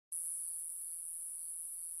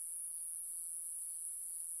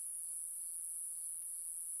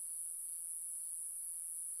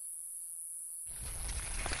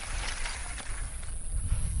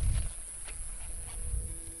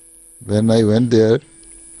When I went there,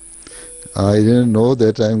 I didn't know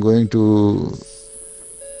that I'm going to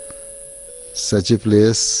such a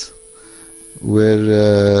place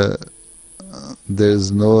where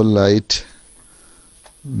there's no light,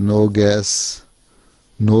 no gas,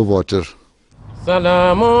 no water.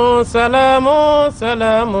 Salamu, salamu,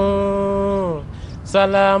 salamu,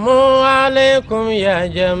 salamu alaikum ya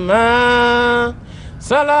jama,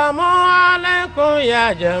 salamu alaikum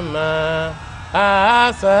ya jama,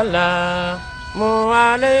 assalamu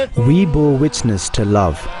alaikum. We bore witness to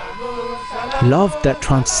love. Love that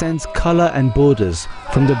transcends color and borders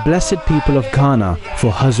from the blessed people of Ghana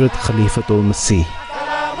for Hazrat Khalifatul Masih.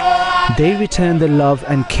 They returned the love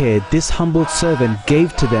and care this humble servant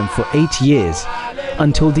gave to them for 8 years,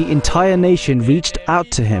 until the entire nation reached out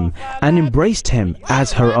to him and embraced him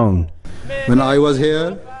as her own. When I was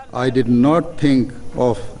here, I did not think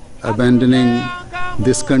of abandoning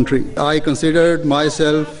this country. I considered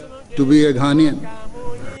myself to be a Ghanaian.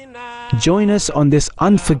 Join us on this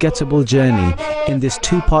unforgettable journey in this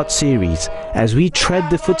 2-part series as we tread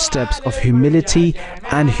the footsteps of humility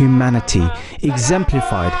and humanity,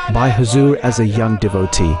 exemplified by Hazur as a young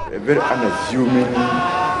devotee. A very unassuming,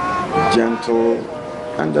 gentle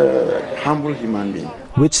and humble human being.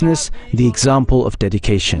 Witness the example of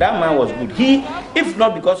dedication. That man was good. He, if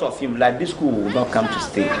not because of him, like this school would not come to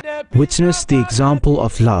stay. Witness the example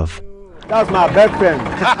of love. That's my best friend.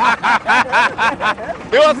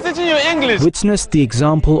 He was teaching you English. Witness the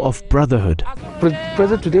example of brotherhood.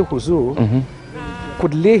 President today, Huzur,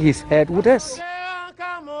 could lay his head with us.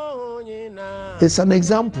 It's an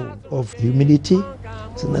example of humility,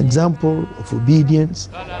 it's an example of obedience,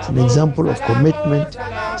 it's an example of commitment,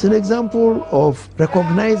 it's an example of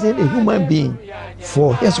recognizing a human being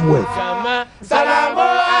for his worth.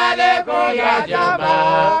 Salamu alaikum ya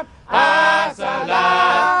jama, assalamu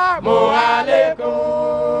alaikum.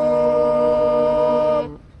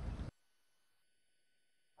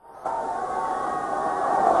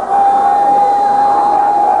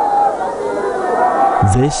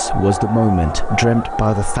 This was the moment dreamt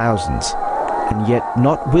by the thousands, and yet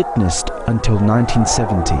not witnessed until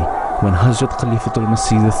 1970, when Hazrat Khalifatul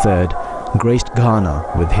Masih V graced Ghana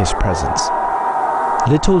with his presence.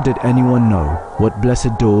 Little did anyone know what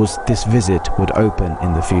blessed doors this visit would open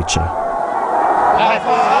in the future.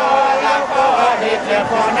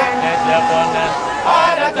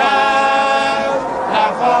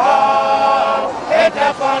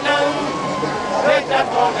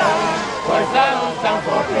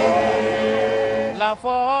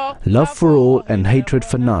 Love for all and hatred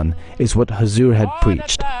for none is what Hazur had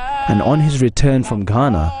preached, and on his return from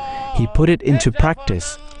Ghana, he put it into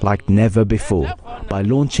practice like never before by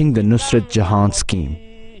launching the Nusrat Jahan scheme.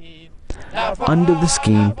 Under the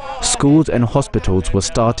scheme, schools and hospitals were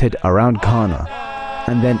started around Ghana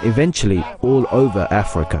and then eventually all over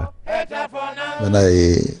Africa. When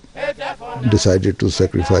I decided to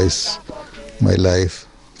sacrifice my life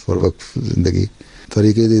for Waqf Zindagi,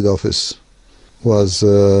 Tariq-e-Deed office was,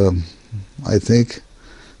 I think,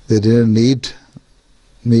 they didn't need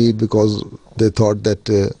me because they thought that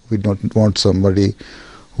we don't want somebody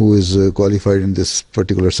who is qualified in this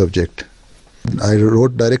particular subject. I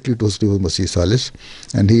wrote directly to Khalifatul Masih Salis,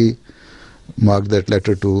 and he marked that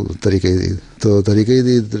letter to Tariq-e-Deed. So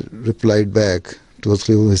Tariq-e-Deed replied back to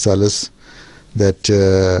Khalifatul Masih Salis that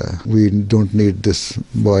we don't need this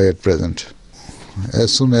boy at present.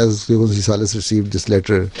 As soon as Khalifatul Masih Salis received this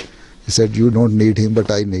letter, he said, "You don't need him, but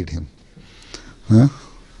I need him."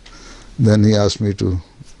 Then he asked me to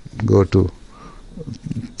go through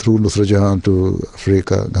Nusrat Jahan to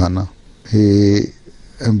Africa, Ghana. He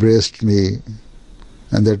embraced me,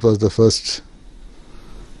 and that was the first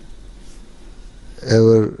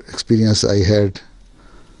ever experience I had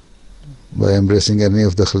by embracing any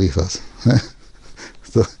of the Khalifas.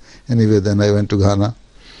 So anyway, then I went to Ghana.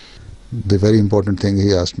 The very important thing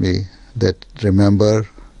he asked me, that remember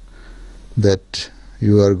that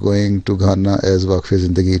you are going to Ghana as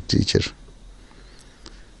Waqf-e-Zindagi teacher.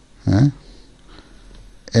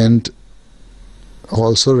 And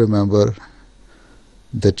also remember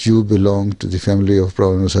that you belong to the family of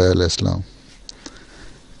Prophet Musa al-Islam.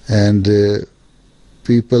 And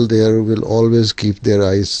people there will always keep their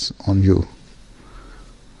eyes on you.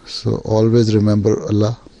 So always remember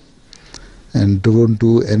Allah and don't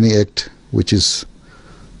do any act which is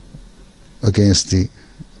against the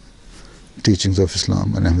teachings of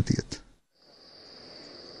Islam and Ahmadiyyat.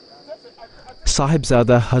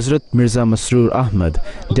 Sahibzada Hazrat Mirza Masroor Ahmad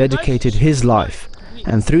dedicated his life,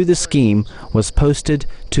 and through the scheme was posted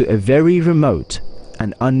to a very remote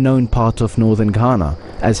and unknown part of northern Ghana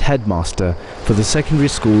as headmaster for the secondary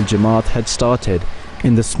school Jamaat had started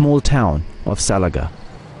in the small town of Salaga.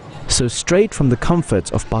 So straight from the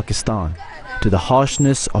comforts of Pakistan to the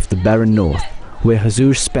harshness of the barren north, where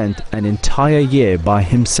Hazur spent an entire year by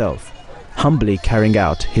himself, humbly carrying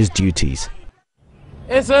out his duties.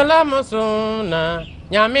 The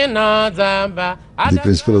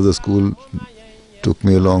principal of the school took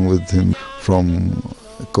me along with him from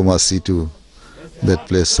Kumasi to that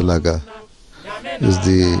place, Salaga. It is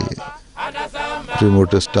the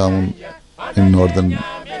remotest town in northern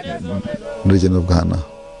region of Ghana.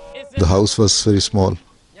 The house was very small,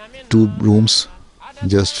 2 rooms,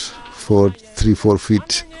 just 3-4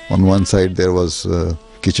 feet. On one side there was a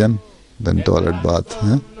kitchen, then toilet, bath.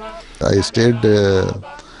 I stayed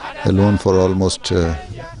alone for almost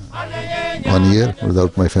 1 year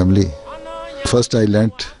without my family. First I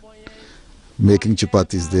learnt making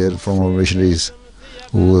chapatis there from our missionaries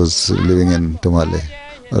who was living in Tamale.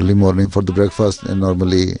 Early morning for the breakfast, and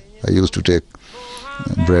normally I used to take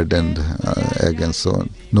bread and egg and so on.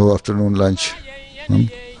 No afternoon lunch.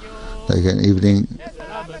 Like an evening,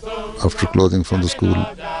 after closing from the school,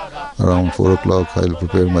 around 4 o'clock, I'll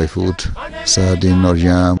prepare my food, sardine or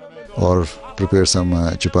yam, or prepare some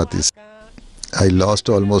chapatis. I lost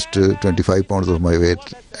almost 25 pounds of my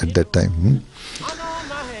weight at that time.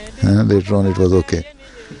 Later on it was okay.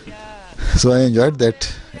 So I enjoyed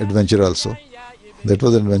that adventure also. That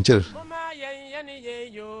was an adventure.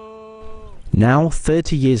 Now,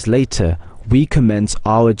 30 years later, we commence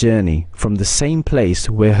our journey from the same place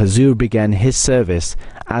where Hazur began his service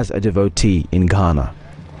as a devotee in Ghana.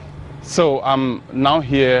 So I'm now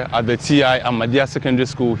here at the TI Ahmadiyya Secondary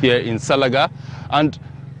School here in Salaga, and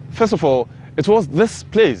first of all, it was this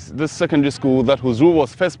place, this secondary school, that Hazur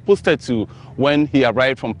was first posted to when he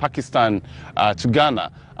arrived from Pakistan to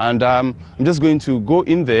Ghana. And I'm just going to go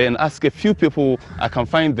in there and ask a few people I can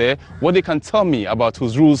find there what they can tell me about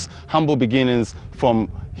Hazur's humble beginnings from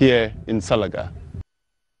here in Salaga.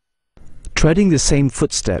 Treading the same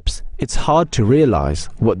footsteps, it's hard to realize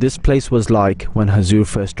what this place was like when Hazur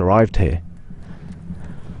first arrived here.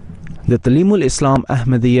 The Talimul Islam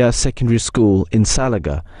Ahmadiyya Secondary School in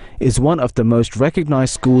Salaga is one of the most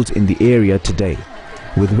recognized schools in the area today,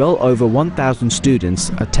 with well over 1,000 students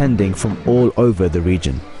attending from all over the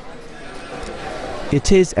region.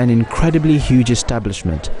 It is an incredibly huge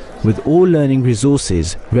establishment with all learning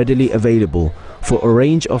resources readily available for a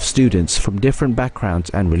range of students from different backgrounds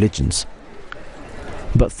and religions.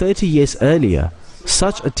 But 30 years earlier,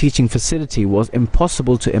 such a teaching facility was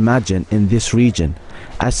impossible to imagine in this region,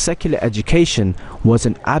 as secular education was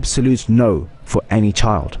an absolute no for any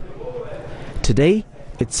child. Today,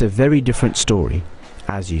 it's a very different story,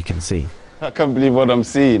 as you can see. I can't believe what I'm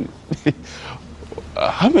seeing.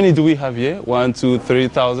 How many do we have here? 1, 2,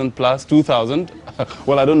 3,000 plus 2,000?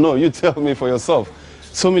 Well, I don't know. You tell me for yourself.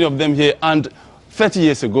 So many of them here. And 30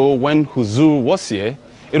 years ago, when Hazur was here,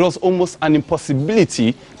 it was almost an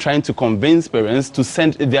impossibility trying to convince parents to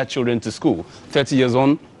send their children to school. 30 years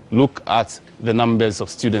on, look at the numbers of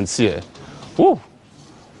students here. Woo.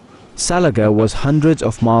 Salaga was hundreds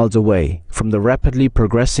of miles away from the rapidly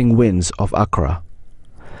progressing winds of Accra.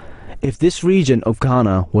 If this region of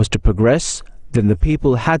Ghana was to progress, then the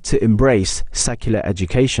people had to embrace secular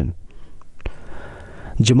education.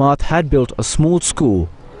 Jamaat had built a small school,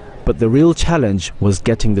 but the real challenge was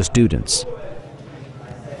getting the students.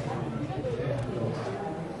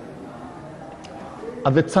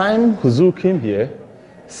 At the time Hazur came here,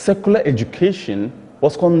 secular education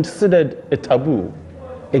was considered a taboo,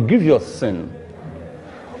 a grievous sin.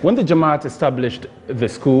 When the Jamaat established the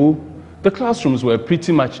school, the classrooms were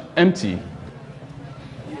pretty much empty.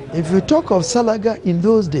 If we talk of Salaga in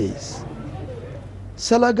those days,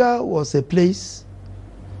 Salaga was a place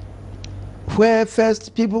where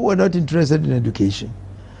first people were not interested in education.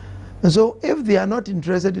 And so if they are not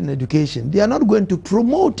interested in education, they are not going to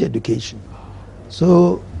promote education.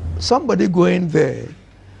 So somebody going there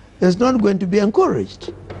is not going to be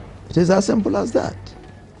encouraged. It is as simple as that.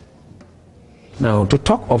 Now, to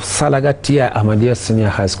talk of Salaga TI Ahmadiyya Senior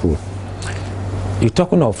High School, you're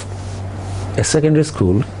talking of a secondary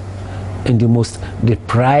school in the most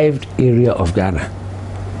deprived area of Ghana,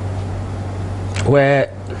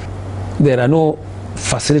 where there are no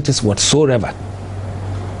facilities whatsoever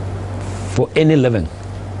for any living.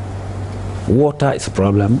 Water is a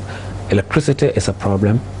problem, electricity is a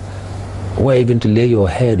problem, where even to lay your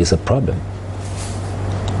head is a problem.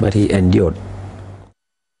 But he endured.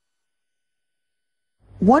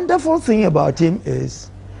 Wonderful thing about him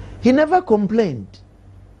is he never complained.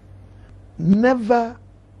 Never,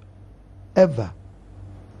 ever.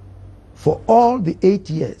 For all the 8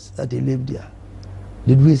 years that he lived there,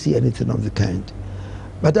 did we see anything of the kind.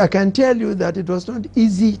 But I can tell you that it was not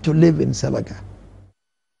easy to live in Salaga.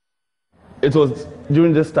 It was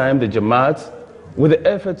during this time the Jamaat, with the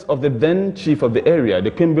efforts of the then chief of the area,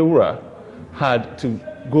 the Kimbewura, had to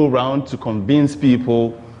go around to convince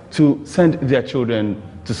people to send their children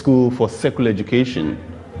to school for secular education.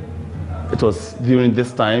 It was during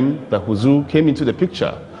this time that Huzur came into the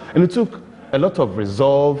picture, and it took a lot of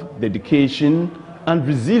resolve, dedication, and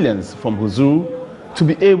resilience from Huzur to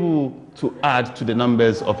be able to add to the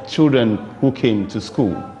numbers of children who came to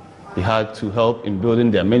school. He had to help in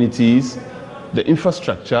building the amenities, the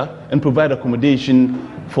infrastructure, and provide accommodation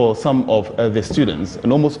for some of the students.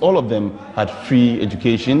 And almost all of them had free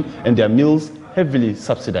education and their meals heavily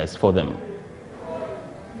subsidized for them.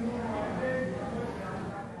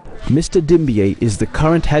 Mr. Dimbiye is the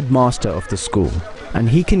current headmaster of the school, and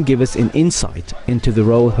he can give us an insight into the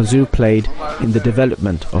role Huzur played in the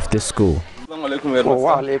development of this school. Wa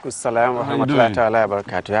alaikum salam wa rahmatullahi ta'ala wa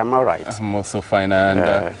barakatuh. I'm all right. I'm also fine.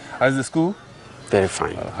 And how's the school? Very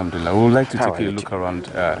fine. Alhamdulillah. We would like to take a look around.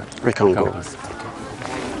 We can go.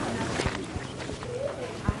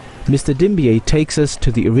 Mr. Dimbiye takes us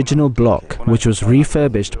to the original block, which was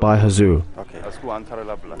refurbished by Huzur.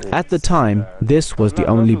 At the time, this was the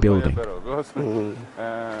only building.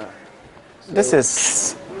 This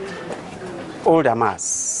is Old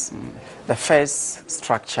Amas, the first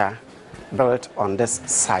structure built on this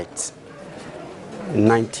site in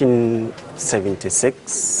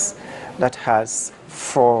 1976 that has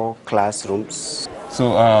 4 classrooms.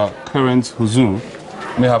 So current Huzur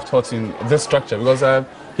may have taught in this structure because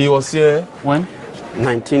he was here when?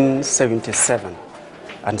 1977.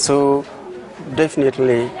 And so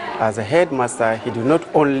definitely as a headmaster, he did not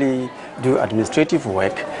only do administrative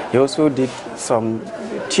work, he also did some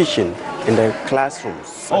teaching in the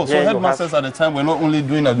classrooms. Oh, so headmasters at the time were not only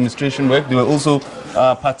doing administration work, they were also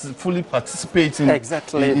fully participating in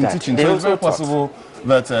teaching. So it's very possible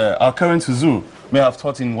that our current Huzur may have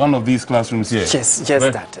taught in one of these classrooms here. Yes,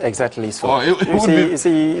 just that, exactly so. Oh, you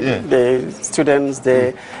see the students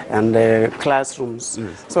there and the classrooms.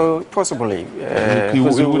 Yes. So possibly he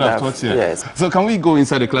would have taught here. Yes. So can we go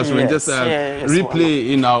inside the classroom and just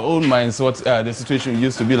replay in our own minds what the situation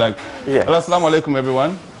used to be like? Yes. Assalamu alaikum,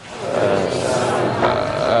 everyone.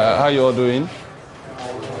 How you all doing?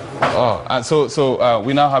 Oh, and so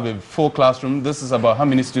we now have a full classroom. This is about how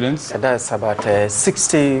many students? That's about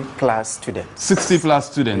 60 plus students. 60 plus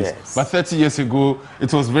students. Yes. But 30 years ago,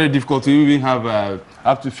 it was very difficult to even have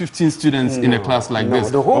up to 15 students in a class like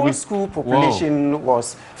this. The whole school population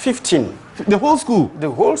was 15. The whole school?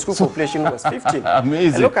 The whole school population was 15.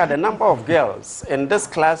 Amazing. And look at the number of girls in this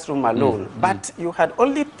classroom alone. But you had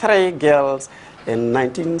only 3 girls in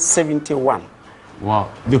 1971.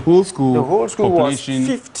 Wow. The whole school population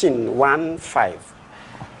was 15,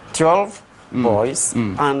 12 boys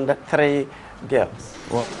and 3 girls.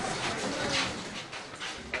 Wow.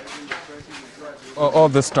 All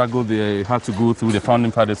the struggle they had to go through, the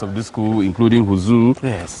founding fathers of this school, including Huzur.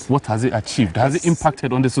 Yes. What has it achieved? Has it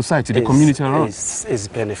impacted on the society, the community around? It's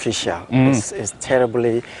beneficial. It's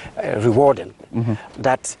terribly rewarding.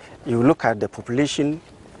 That you look at the population,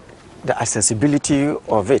 the accessibility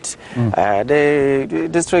of it. The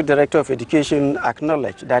district director of education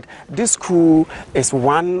acknowledged that this school is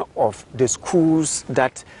one of the schools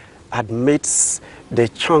that admits the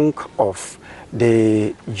chunk of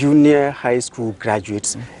the junior high school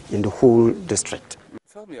graduates in the whole district.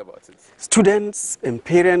 Tell me about it. Students and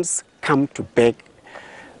parents come to beg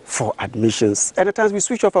for admissions. At times we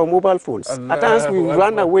switch off our mobile phones. At times we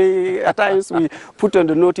run away. At times we put on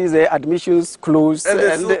the notice the admissions closed,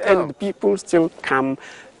 and people still come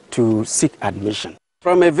to seek admission.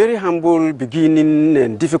 From a very humble beginning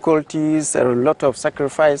and difficulties, a lot of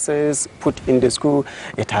sacrifices put in the school,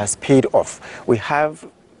 it has paid off. We have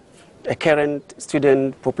a current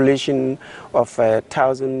student population of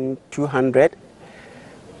 1,200,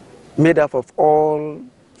 made up of all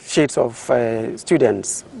shades of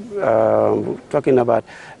students, talking about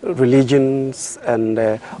religions and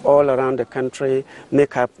all around the country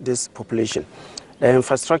make up this population. The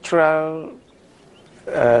infrastructural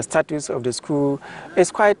status of the school is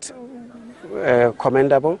quite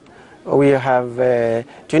commendable. We have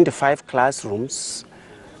 25 classrooms,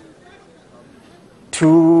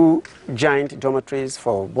 2 giant dormitories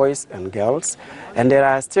for boys and girls, and there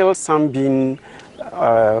are still some being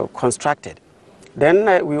constructed.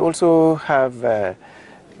 Then we also have a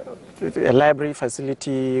library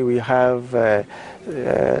facility, we have a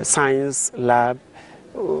science lab,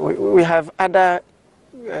 we have other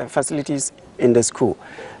facilities in the school.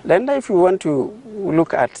 Then if you want to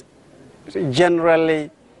look at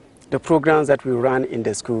generally the programs that we run in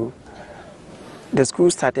the school, The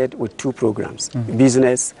school started with 2 programs,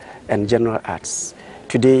 business and general arts.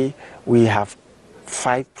 Today, we have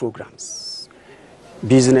 5 programs,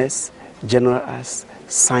 business, general arts,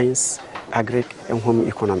 science, agric, and home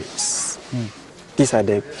economics. These are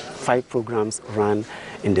the 5 programs run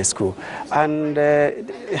in the school, and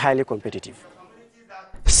highly competitive.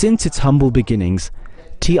 Since its humble beginnings,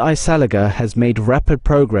 TI Salaga has made rapid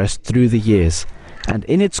progress through the years, and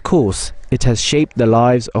in its course, it has shaped the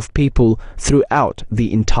lives of people throughout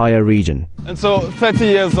the entire region. And so 30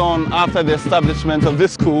 years on after the establishment of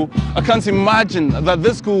this school, I can't imagine that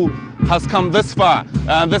this school has come this far.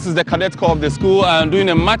 This is the cadet corps of the school doing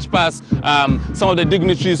a march past some of the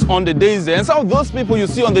dignitaries on the days there. And some of those people you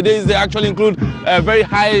see on the days there actually include very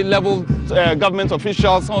high-level government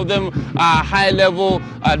officials. Some of them are high-level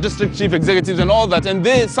district chief executives and all that. And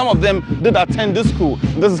some of them did attend this school.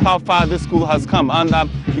 This is how far this school has come. And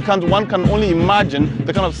one can only imagine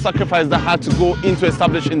the kind of sacrifice that had to go into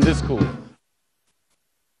establishing this school.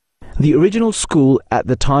 The original school at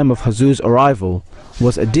the time of Hazur's arrival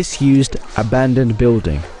was a disused, abandoned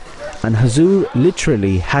building, and Hazur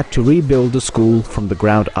literally had to rebuild the school from the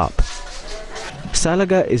ground up.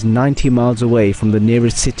 Salaga is 90 miles away from the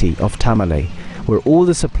nearest city of Tamale, where all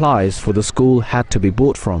the supplies for the school had to be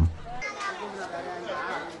bought from.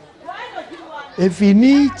 If he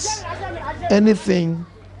needs anything,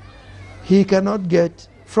 he cannot get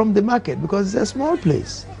from the market because it's a small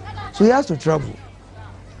place. So he has to travel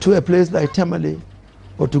to a place like Tamale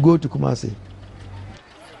or to go to Kumasi.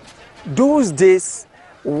 Those days,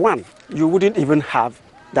 one, you wouldn't even have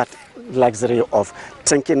that luxury of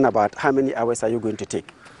thinking about how many hours are you going to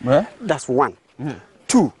take. That's one.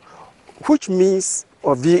 2, which means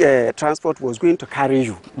of the transport was going to carry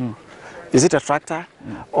you. Is it a tractor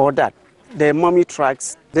or that? The mummy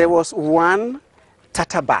trucks, there was one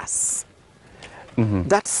Tata bus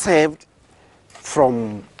that served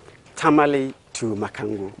from Tamale to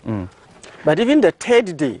Makango. But even the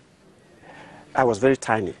 3rd day, I was very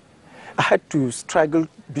tiny. I had to struggle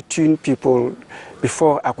between people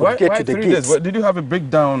before I could get to the gates. Days? Did you have a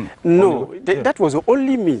breakdown? No, that was the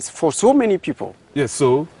only means for so many people. Yes,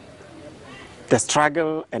 so? The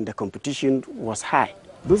struggle and the competition was high.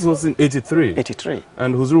 This was in 83? 83.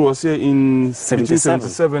 And Hazur was here in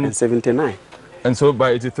 77 and 79. And so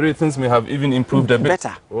by 83, things may have even improved a bit.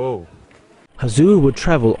 Better. Oh. Hazur would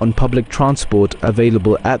travel on public transport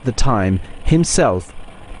available at the time himself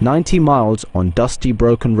 90 miles on dusty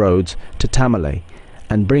broken roads to Tamale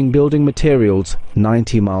and bring building materials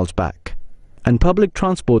 90 miles back. And public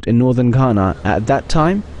transport in northern Ghana at that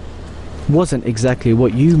time wasn't exactly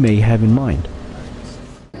what you may have in mind.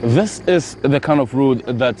 This is the kind of road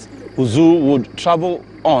that Hazur would travel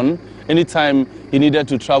on anytime he needed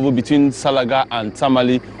to travel between Salaga and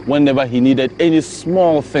Tamale, whenever he needed any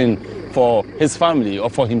small thing for his family or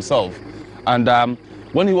for himself. And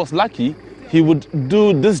when he was lucky, he would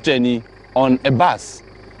do this journey on a bus.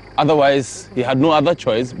 Otherwise, he had no other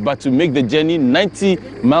choice but to make the journey 90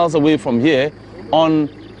 miles away from here on,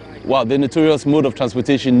 well, the notorious mode of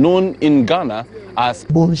transportation known in Ghana as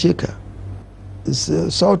bone shaker. It's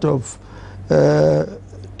a sort of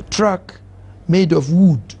truck made of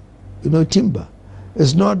wood, timber.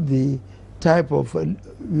 It's not the type of,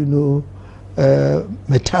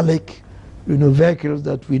 metallic, vehicles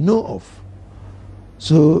that we know of.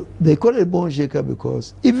 So they call it bone shaker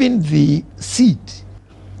because even the seat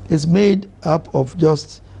is made up of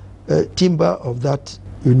just timber of that,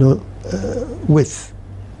 width.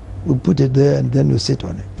 We put it there and then we sit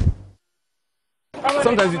on it.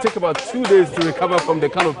 Sometimes you take about 2 days to recover from the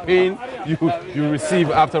kind of pain you receive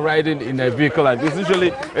after riding in a vehicle like this.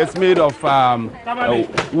 Usually it's made of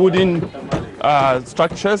wooden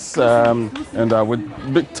structures and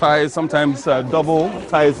with big tires, sometimes double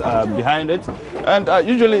tires behind it. And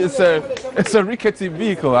usually it's a rickety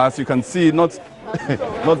vehicle, as you can see. Not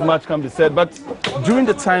much can be said, but during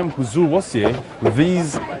the time Hazur was here,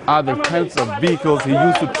 these are the kinds of vehicles he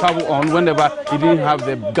used to travel on whenever he didn't have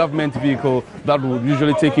the government vehicle that would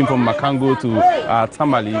usually take him from Makango to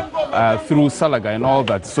Tamale through Salaga and all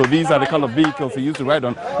that. So these are the kind of vehicles he used to ride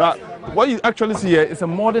on. Now, what you actually see here is a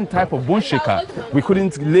modern type of bone shaker. We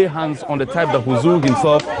couldn't lay hands on the type that Hazur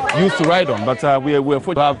himself used to ride on, but we are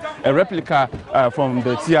fortunate to have a replica from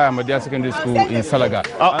the TI Ahmadiyya Secondary School in Salaga.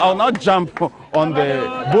 I'll now jump on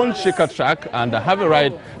the bone shaker track and have a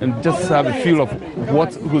ride and just have a feel of what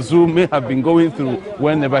Hazur may have been going through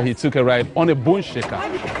whenever he took a ride on a bone shaker.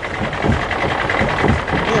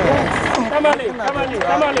 Tamale.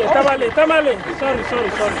 Sorry.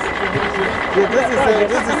 This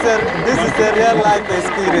is a real life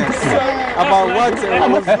experience about what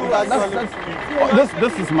actually.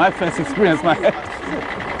 This is my first experience, man.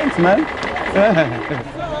 Thanks, man.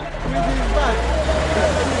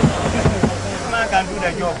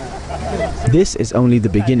 This is only the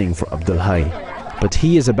beginning for Abdul Hai, but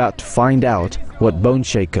he is about to find out what bone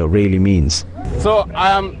shaker really means. So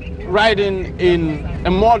I am riding in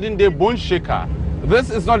a modern day bone shaker. This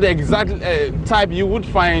is not the exact type you would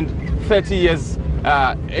find 30 years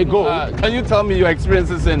ago. Can you tell me your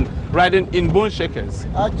experiences in riding in bone shakers?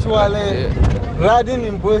 Actually, riding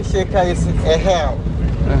in bone shaker is a hell.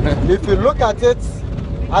 If you look at it,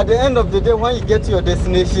 at the end of the day, when you get to your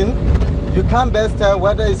destination, you can't best tell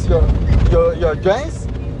whether it's your joints,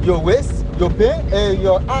 your waist, your pain,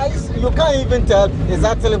 your eyes. You can't even tell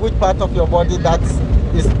exactly which part of your body that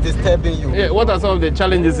is disturbing you. Yeah, what are some of the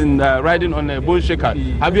challenges in riding on a bone shaker?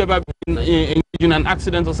 Have you ever been in an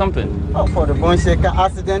accident or something? Oh, for the bone shaker,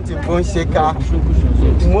 accident in bone shaker,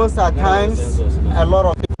 most of the times a lot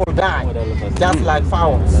of people die, just like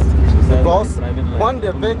fowls. Because when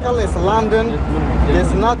the vehicle is landing,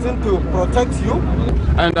 there's nothing to protect you.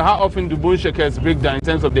 And how often do bone shakers break down in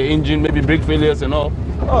terms of the engine, maybe brake failures and all?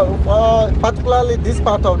 Particularly this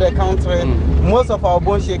part of the country, most of our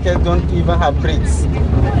bone shakers don't even have brakes.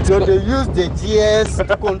 So they use the GS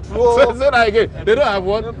to control. So that again, they don't have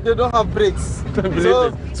what? They don't have brakes.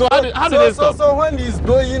 So how do they stop? So when he's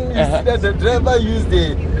going, you see that the driver use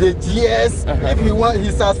the GS. If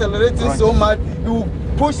he's accelerating so much, you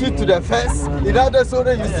push it to the fence. In other so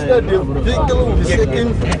that you see that the vehicle will be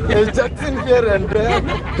shaking, ejecting here and there.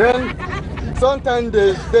 Then sometimes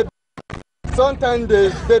the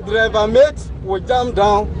driver mate will jump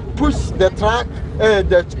down, push the track, a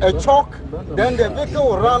chalk, then the vehicle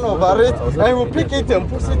will run over it and will pick it and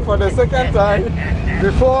push it for the second time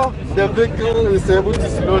before the vehicle is able to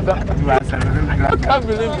slow down. I can't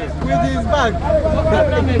believe this. With his bag.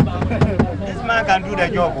 This man can do the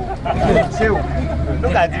job.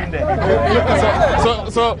 Look at him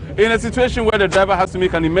there. So in a situation where the driver has to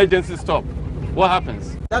make an emergency stop, what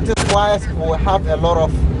happens? That is why we have a lot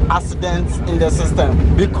of accidents in the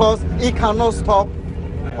system, because it cannot stop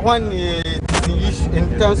when in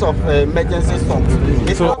terms of emergency stops.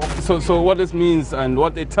 So what this means and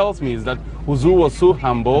what it tells me is that Huzur was so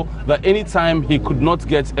humble that anytime he could not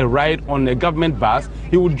get a ride on a government bus,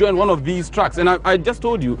 he would join one of these trucks. And I just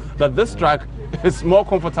told you that this truck is more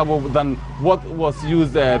comfortable than what was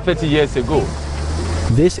used 30 years ago.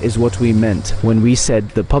 This is what we meant when we said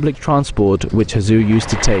the public transport which Huzur used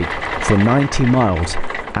to take for 90 miles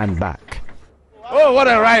and back. Oh, what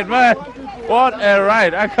a ride, man! What a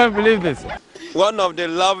ride! I can't believe this. One of the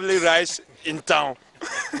lovely rides in town.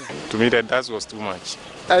 To me, that was too much.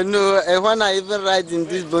 I know, when I even ride in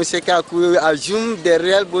this bone shaker, I could assume the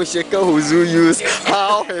real bone shaker Huzur used,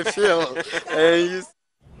 how he feel.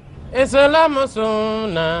 From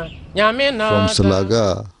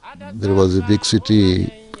Salaga, there was a big city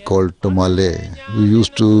called Tomale. We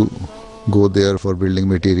used to go there for building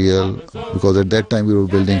material, because at that time we were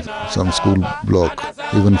building some school block,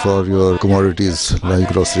 even for your commodities like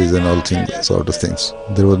groceries and all sort of things.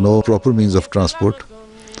 There was no proper means of transport.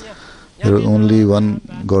 There was only one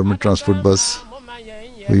government transport bus.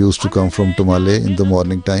 We used to come from Tomale in the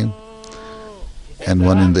morning time and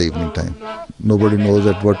one in the evening time. Nobody knows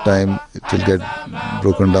at what time it will get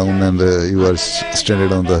broken down and you are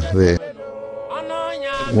stranded on the way.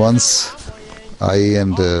 Once I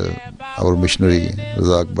and our missionary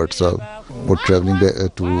Razak Bhatt were traveling to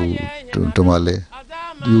Tomale.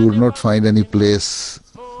 You would not find any place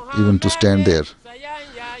even to stand there.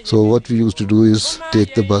 So what we used to do is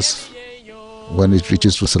take the bus when it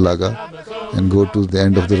reaches to Salaga and go to the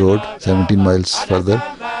end of the road 17 miles further,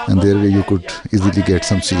 and there you could easily get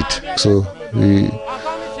some seat. So we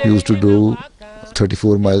used to do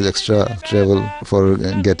 34 miles extra travel for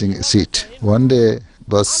getting a seat. One day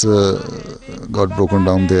bus got broken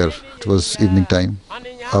down there. It was evening time.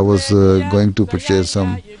 I was going to purchase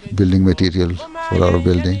some building material for our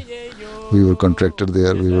building. We were contractor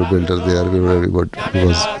there, we were builder there, we were everybody. I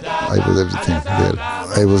was everything there.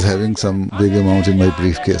 I was having some big amount in my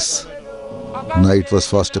briefcase. Night was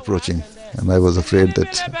fast approaching and I was afraid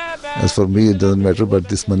that, as for me it doesn't matter, but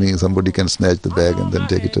this money somebody can snatch the bag and then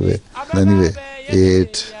take it away. Anyway,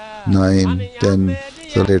 8, 9, 10.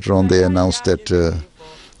 So later on they announced that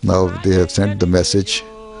now they have sent the message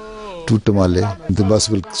to Tomale. The bus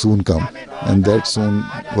will soon come, and that soon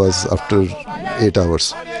was after 8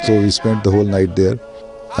 hours. So we spent the whole night there.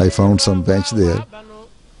 I found some bench there.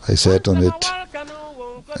 I sat on it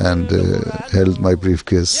and held my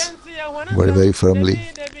briefcase very firmly.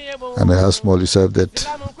 And I asked Maulvi Sahib that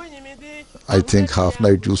I think half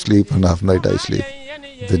night you sleep and half night I sleep.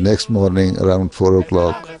 The next morning around 4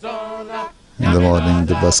 o'clock in the morning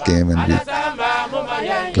the bus came and we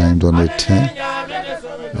climbed on it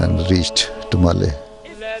and reached to Malé.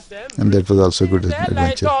 And that was also a good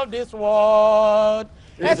adventure.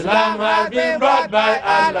 Islam has been brought by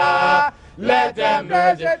Allah. Let them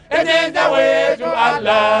merge it. It is the way to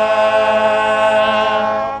Allah.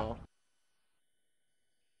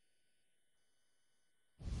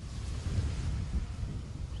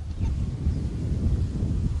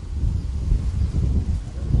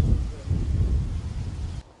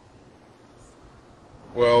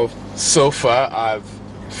 Well, so far I've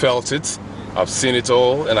felt it, I've seen it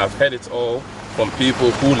all, and I've heard it all from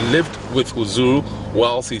people who lived with Huzur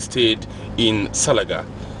whilst he stayed in Salaga.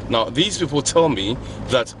 Now, these people tell me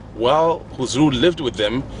that while Huzur lived with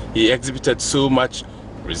them, he exhibited so much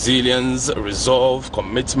resilience, resolve,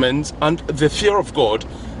 commitment, and the fear of God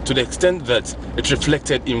to the extent that it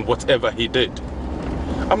reflected in whatever he did.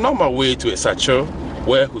 I'm now on my way to Esachur,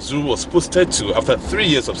 where Huzur was posted to after 3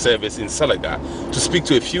 years of service in Salaga, to speak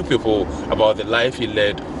to a few people about the life he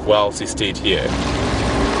led whilst he stayed here.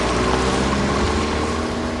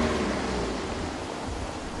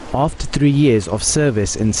 After 3 years of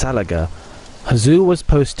service in Salaga, Huzur was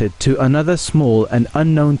posted to another small and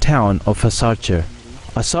unknown town of Hazrat.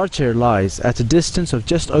 Hazrat lies at a distance of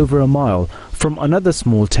just over a mile from another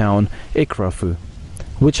small town, Ikrafu,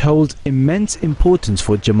 which holds immense importance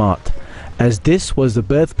for Jamaat, as this was the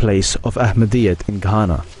birthplace of Ahmadiyyat in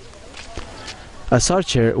Ghana.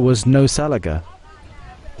 Hazrat was no Salaga.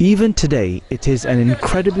 Even today, it is an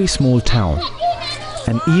incredibly small town.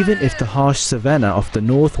 And even if the harsh savanna of the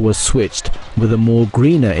north was switched with a more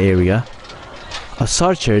greener area,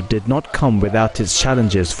 Hazrat did not come without its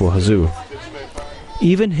challenges for Huzur.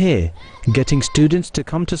 Even here, getting students to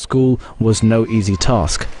come to school was no easy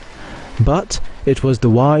task. But it was the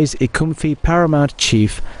wise Ikumfi paramount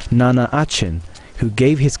chief Nana Achin who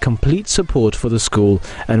gave his complete support for the school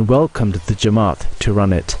and welcomed the Jamaat to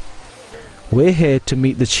run it. We're here to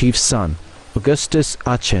meet the chief's son, Augustus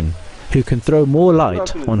Achin, who can throw more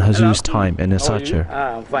light on Huzur's time in Hazrat.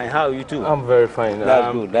 I'm fine. How are you too? I'm very fine.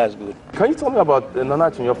 That's good. That's good. Can you tell me about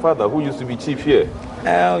Nanachin, your father, who used to be chief here?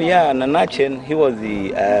 Yeah, Nanachin, he was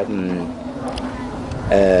the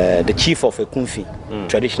chief of a Kumfi,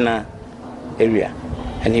 traditional area,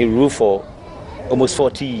 and he ruled for almost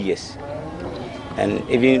 40 years. And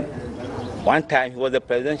even one time he was the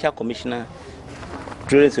presidential commissioner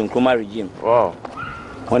during the Nkrumah regime. Wow.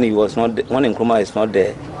 When he was not, when Nkrumah is not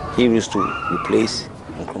there, he used to replace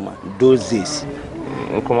Nkrumah. Those days.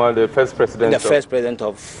 Nkrumah, the first president. The first president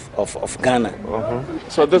of Ghana.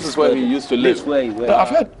 So this is where he used to live. This way, where I've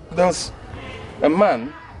heard there's a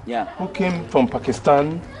man Yeah. who came from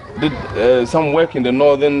Pakistan, did some work in the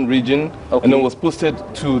northern region, and then was posted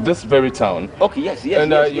to this very town. Okay, yes, yes.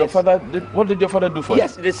 And yes, your yes. father, what did your father do for you?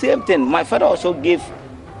 Yes, the same thing. My father also gave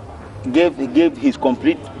his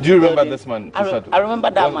complete. Do you remember this man? I remember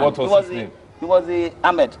that man. What was his name? He was the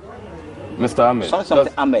Ahmed. Mr. Ahmed.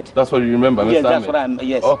 Something Ahmed. That's what you remember, Mr. Yes, Ahmed? that's what I'm.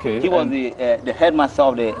 Yes. Okay. He was the headmaster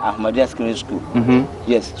of the Ahmadiyya Secondary School.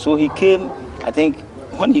 Yes. So he came. I think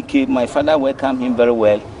when he came, my father welcomed him very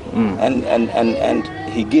well, and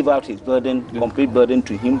he gave out his burden, complete burden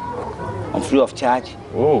to him, on free of charge.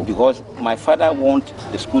 Oh. Because my father wanted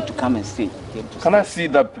the school to come and stay. Can I see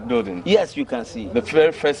that building? Yes, you can see. The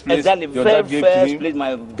very first place Exactly, your dad gave to him? place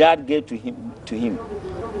my dad gave to him.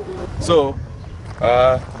 So,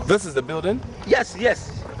 this is the building? Yes,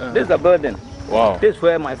 yes. This is the building. Wow. This is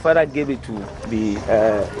where my father gave it to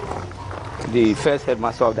the first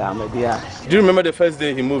headmaster of the Ahmadiyya. Do you remember the first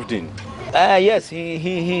day he moved in? Yes,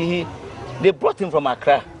 they brought him from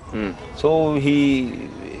Accra. So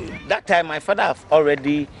that time my father have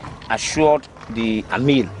already assured the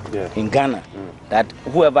Amil in Ghana that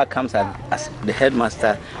whoever comes as the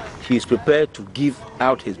headmaster, he is prepared to give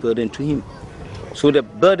out his burden to him. So the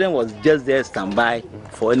burden was just there standby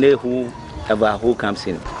for any whoever who comes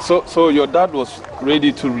in. So your dad was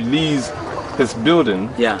ready to release his building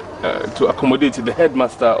to accommodate the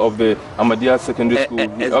headmaster of the Ahmadiyya Secondary School,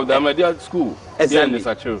 of the Ahmadiyya School. Exactly. Here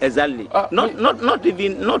in Esachur. Exactly. Not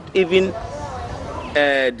even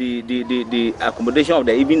the accommodation of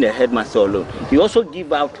even the headmaster alone. He also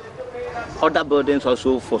give out other burdens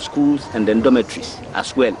also for schools and then dormitories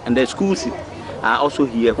as well. And the schools are also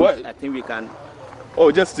here. Which I think we can. Oh,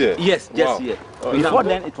 just here? Yes, just here. Before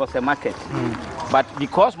then it was a market. But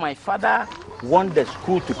because my father wanted the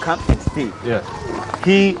school to come and stay,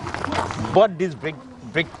 he bought these brick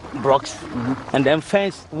blocks and then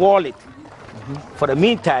fence wall it. For the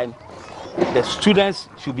meantime, the students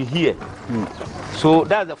should be here. So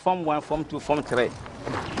that's the Form 1, Form 2, Form 3.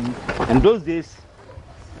 And those days,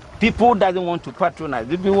 people doesn't want to patronize,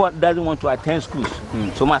 people doesn't want to attend schools.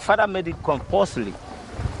 So my father made it compulsory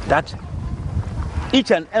that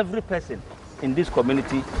each and every person in this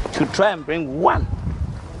community should try and bring one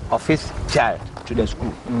of his child to the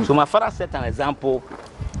school. So my father set an example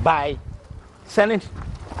by sending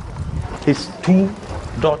his 2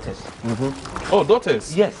 daughters. Oh,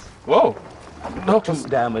 daughters? Yes. Wow.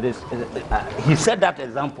 He set that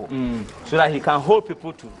example so that he can hold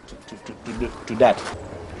people to that.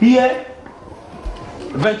 Here,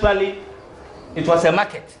 eventually, it was a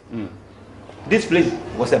market. This place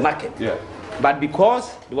was a market. Yeah. But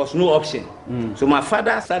because there was no auction, so my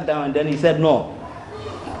father sat down and then he said, no,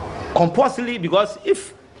 compulsory, because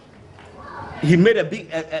if he made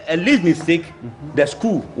a least mistake, the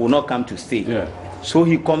school will not come to stay. Yeah. So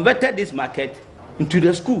he converted this market into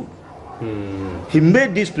the school. He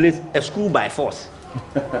made this place a school by force.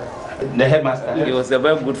 The headmaster, he was a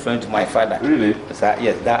very good friend to my father. Really? So,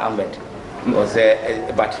 yes, that Ahmed.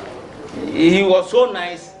 But he was so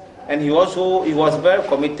nice, and he was very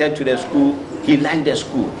committed to the school. He liked the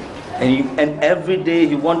school, and every day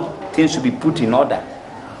he wanted things to be put in order.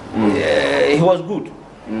 He was good.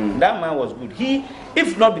 That man was good.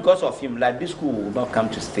 If not because of him, like this school would not come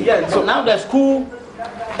to stay. Yeah, so now the school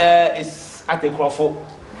is at Ekrofo,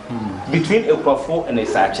 between Ekrofo and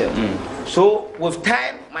Esache. So with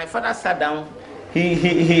time, my father sat down.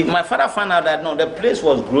 My father found out that no, the place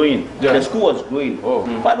was growing. Yeah. The school was growing.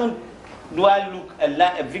 Why do I look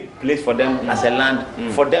a big place for them as a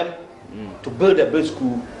land for them to build a big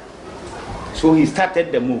school? So he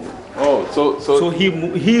started the move. So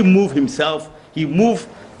he moved himself. He moved,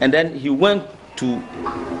 and then he went to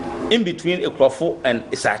in between Ekrofo and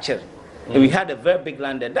Esache. And we had a very big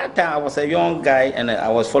land there. That time I was a young guy and I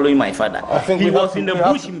was following my father. I think he was in the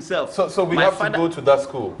bush himself. So we have to go to that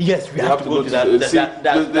school. Yes, we have to go to that.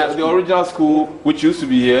 The original school, which used to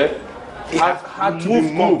be here, had to be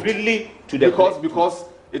moved completely to the because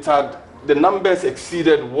it had the numbers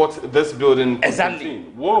exceeded what this building exactly.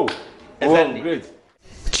 Whoa, exactly. Great.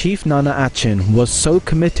 Chief Nana Achin was so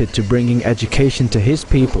committed to bringing education to his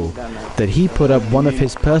people that he put up one of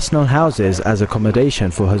his personal houses as accommodation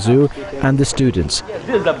for Hazur and the students. Yes,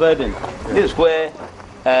 this is the building. This is where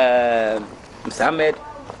Mr. Ahmed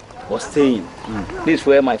was staying. This is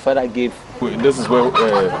where my father gave. This is where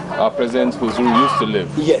our president Hazur used to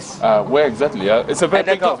live. Yes. Where exactly? It's a very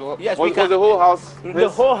big house. Yes, was the whole house? The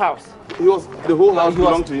whole house. The whole house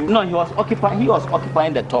belonged to him? No, he was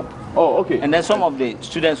occupying the top. Oh, okay. And then some of the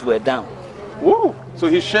students were down. Whoa! So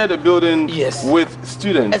he shared a building with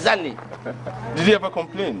students? Exactly. Did he ever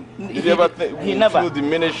complain? Did he ever feel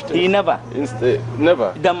diminished? He never.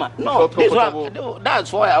 Never? The man, no,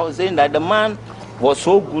 that's why I was saying that the man was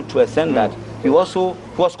so good to a extent that he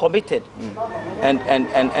was committed.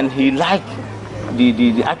 And he liked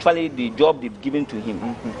actually the job they've given to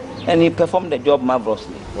him. And he performed the job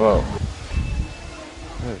marvelously. Wow.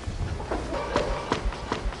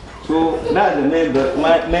 So that's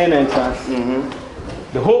the main entrance.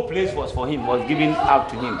 The whole place was for him, was given out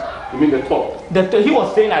to him. You mean the top? He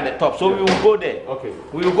was staying at the top, so we will go there. Okay.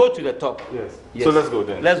 We will go to the top. Yes. So let's go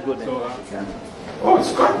then. Let's go there.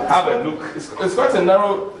 It's quite. Have a look. It's quite a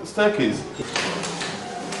narrow staircase.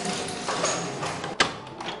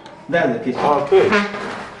 That's the kitchen. Okay.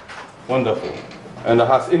 Wonderful. And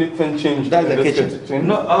has anything changed? That's the kitchen.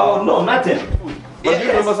 No, no, nothing. But do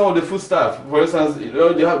you remember some of the food stuff? For instance,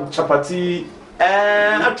 you have chapati.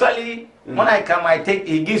 Actually, when I come,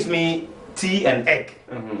 he gives me tea and egg.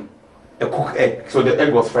 A cooked egg. So the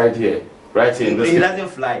egg was fried here, right here in this. He doesn't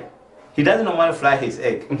fry. He doesn't normally fry his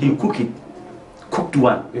egg. He cook it, cooked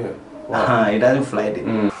one. Yeah. Wow. He doesn't fry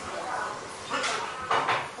it.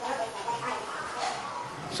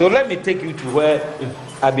 So let me take you to where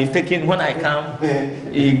I've been taken when I come.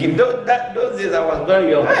 Those days I was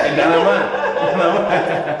very young.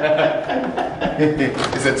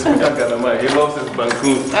 He's a typical Ghana man. He loves his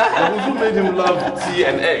bankus. And who made him love tea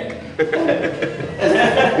and egg?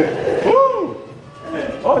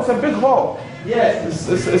 Oh, it's a big hall. Yes.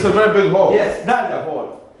 It's a very big hall. Yes, that's the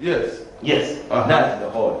hall. Yes. Yes, that's the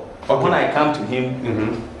hall. Okay. When I come to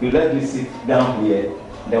him, you let me sit down here.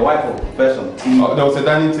 The wife will prepare some tea. There was a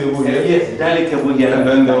dining table here? Yes, a dining table here. And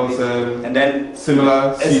then there was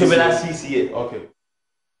similar seats here. Okay.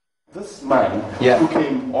 This man who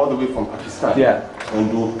came all the way from Pakistan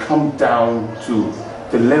and will come down to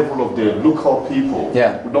the level of the local people,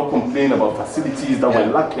 would not complain about facilities that were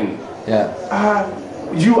lacking.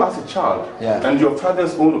 You as a child and your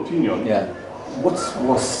father's own opinion, what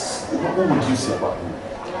would you say about him?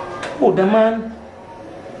 Oh, the man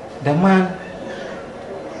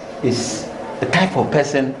is the type of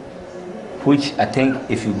person which I think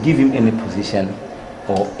if you give him any position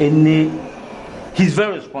or he's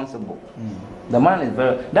very responsible. The man is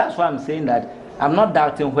very, that's why I'm saying that I'm not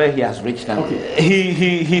doubting where he has reached now. Okay.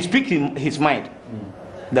 He speaks his mind.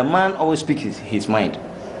 The man always speaks his mind.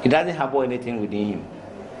 He doesn't have anything within him.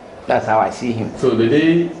 That's how I see him. So the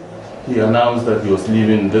day he announced that he was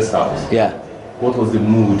leaving this house, yeah, what was the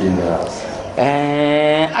mood in the house?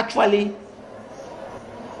 Actually,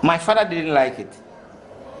 my father didn't like it.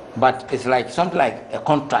 But it's like something like a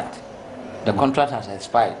contract. The contract has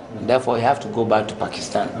expired. Therefore, you have to go back to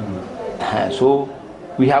Pakistan. So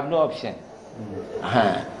we have no option.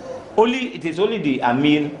 It is only the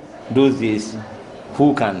Amir those days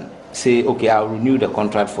who can say, okay, I'll renew the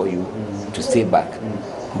contract for you to stay back.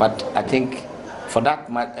 But I think for that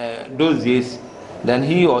those days, then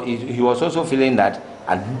he was also feeling that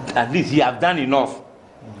at least he has done enough,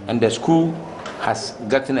 and the school has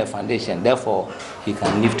gotten a foundation. Therefore, he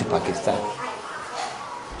can leave to Pakistan.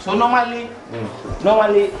 So normally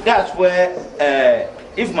that's where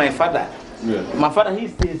if my father he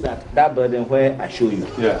stays at that building where I show you.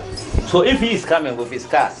 Yeah. So if he is coming with his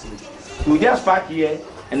car, he will just park here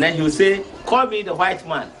and then he will say, call me the white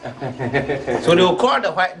man. So they will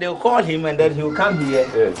call him and then he will come here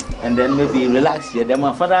and then maybe relax here. Then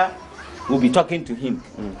my father will be talking to him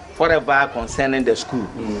whatever concerning the school.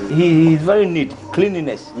 He is very neat,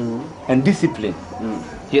 cleanliness and discipline.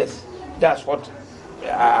 Yes, that's what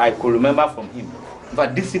I could remember from him.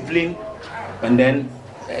 But discipline and then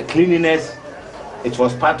cleanliness, it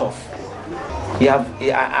was part of.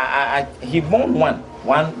 He born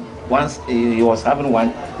once he was having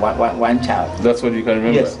one child. That's what you can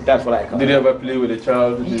remember? Yes, that's what I can. Did he ever play with a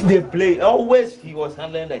child? They play. Always he was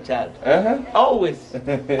handling the child. Always. I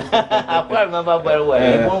can't remember very well.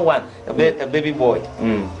 He born one, a baby boy.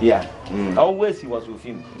 Yeah. Always he was with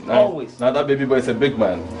him. Nice. Always. Now that baby boy is a big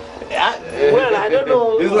man. Well, I don't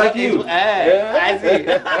know. He's like you. I see.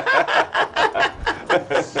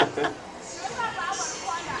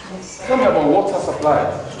 Tell me about water supply.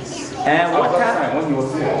 Water, when he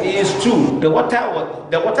was here. it's true. The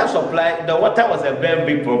water supply, the water was a very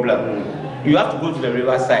big problem. You have to go to the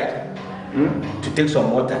riverside to take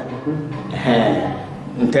some water.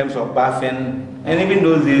 In terms of bathing, and even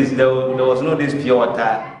those days there was no this pure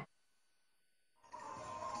water.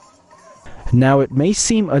 Now it may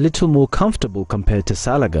seem a little more comfortable compared to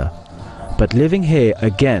Salaga, but living here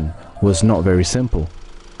again was not very simple.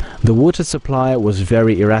 The water supply was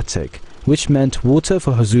very erratic, which meant water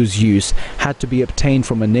for Hazur's use had to be obtained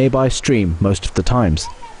from a nearby stream most of the times.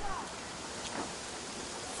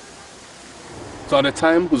 So at the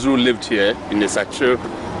time Hazur lived here in the Sachur,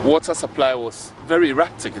 water supply was very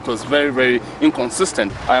erratic. It was very, very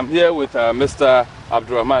inconsistent. I am here with Mr.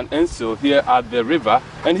 Abdurrahman Ensil here at the river,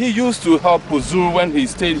 and he used to help Hazur when he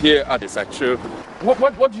stayed here at the Sachur.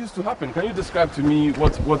 What used to happen? Can you describe to me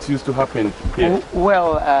what used to happen here?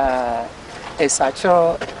 Well, at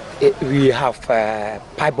Sachur, we have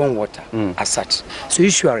pipe-borne water as such. So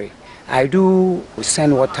usually, I do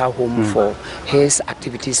send water home for his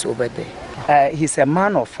activities over there. He's a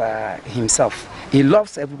man of himself. He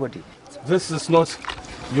loves everybody. This is not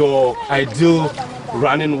your ideal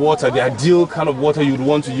running water, the ideal kind of water you'd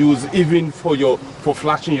want to use even for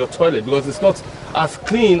flushing your toilet, because it's not as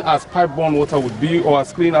clean as pipe-borne water would be, or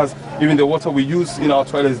as clean as even the water we use in our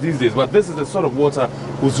toilets these days. But this is the sort of water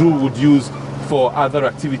Hazur would use for other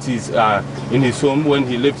activities in his home when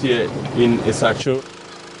he lived here in Isachur.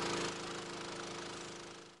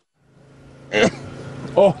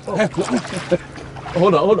 Oh,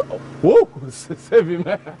 hold on. Whoa, save him.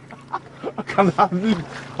 I can't have it.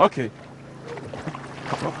 Okay.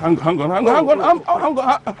 Hang on.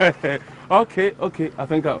 Okay. I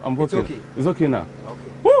think I'm okay. It's okay. It's okay now. Okay.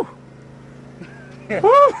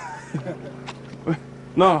 Woo!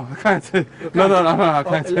 No, I can't. No, I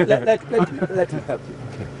can't. Let him help you.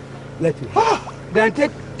 Let him. Then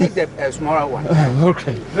take the smaller one.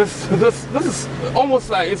 Okay. This is almost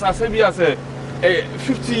like it's as heavy as a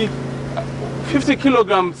 50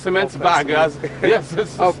 kilogram cement bag. Yes.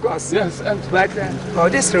 Of course. Yes. But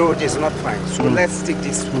this road is not fine. So let's take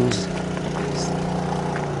this road.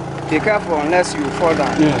 Be careful unless you fall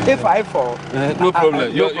down. Yeah. If I fall, no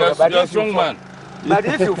problem. You're a strong man. But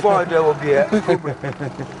if you fall, there will be a problem.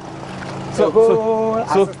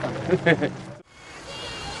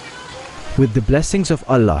 With the blessings of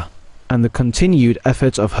Allah and the continued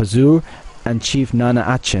efforts of Hazur and Chief Nana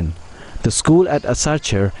Achin, the school at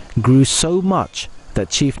Asarcher grew so much that that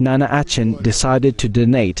Chief Nana Achin decided to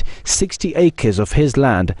donate 60 acres of his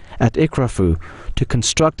land at Ikrafu to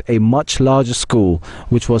construct a much larger school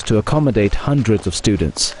which was to accommodate hundreds of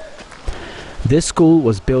students. This school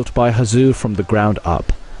was built by Hazur from the ground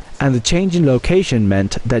up, and the change in location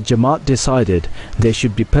meant that Jamaat decided there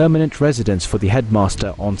should be permanent residence for the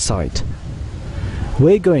headmaster on site.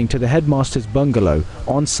 We're going to the headmaster's bungalow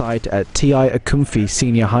on site at T.I. Akumfi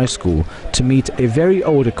Senior High School to meet a very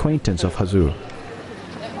old acquaintance of Hazur.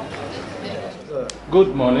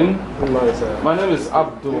 Good morning. Good morning, sir. My name is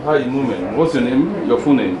Abdul Hai Mumin. What's your name? Your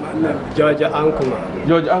full name? George Ankuma.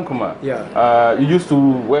 George Ankuma? Yeah. You used to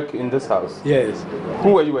work in this house? Yes.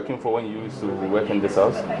 Who were you working for when you used to work in this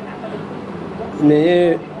house?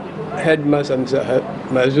 The headmaster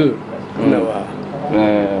Masroor Ahmad.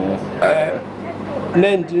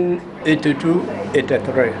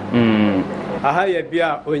 1982-83. Aha ya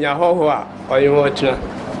bia onya hoho a oyewo tena.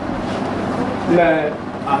 Na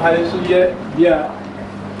aha so ye bia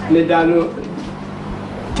ne dano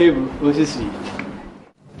table osisi.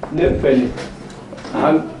 Ne feli.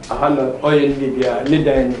 Aha no oyen bia ne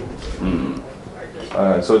dan.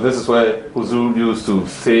 So this is where Huzur used to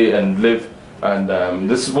stay and live, and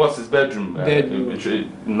this was his bedroom,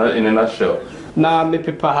 in a nutshell. Na me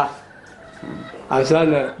pepa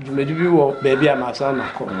Asana, Jumedu walk, baby, I'm a son.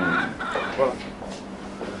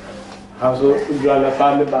 Also, you are a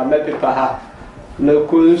family by Mepipa. No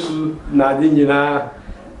Kunsu, Nadina,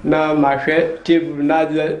 na my head table,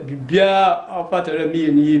 Nadia, Bibia, or Pater, me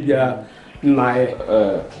and Yibia, my.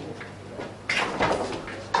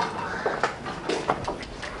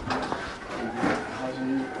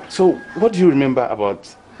 So, what do you remember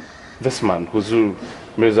about this man, Huzur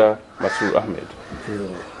Mirza Masroor Ahmad?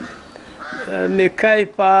 Mekai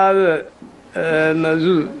pa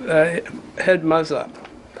Mazu headmaster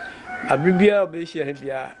abibia obehia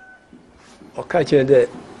bia okache de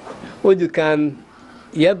odukan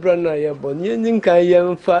ye brana ye bonye ninkan ye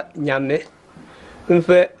mfa nyame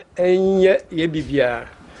mfa enye ye bibia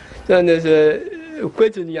so se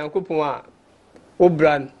kwetu ni yankopon a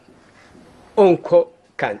obran onko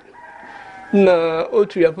kan na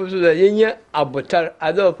otu ya poso da yenye abotar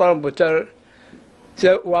ado farm botar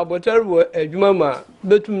se wabotar wo adwuma ma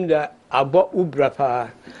betum da abo ubrafa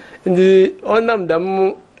ndi onam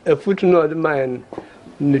dam efutu no de man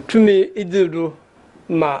metumi idiru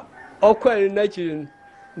ma okwari na chirin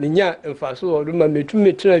nya mfaso wo ma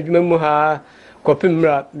metumi tena adwuma mu ha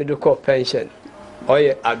kopimra medical pension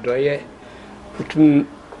oye adoye utum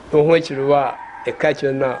ho chiriwa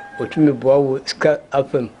ekache na otumi boawo ska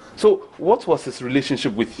afam. So, what was his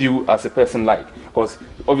relationship with you as a person like? Because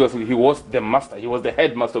obviously he was the master, he was the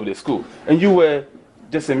headmaster of the school, and you were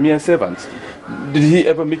just a mere servant. Did he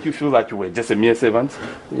ever make you feel like you were just a mere servant?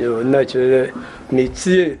 You naturally, me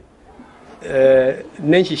too.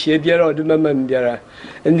 Nancy Shabiara or the Mamma Biara,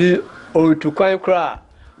 and the old to quite cry,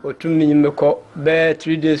 or to me, Mako, bear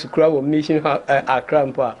 3 days crowd of mission a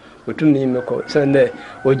crampa, or to me, Mako, Sunday,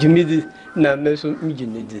 or Jimmy, na meso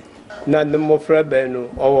mijinidi. Na the mofra beno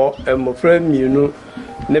or a mofra minu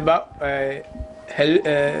never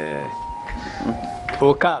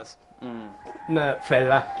forecast na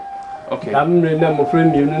fella. Okay. I'm na mofra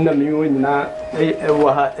minu na mi na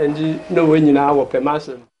wa and no when our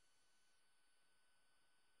permassum.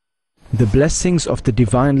 The blessings of the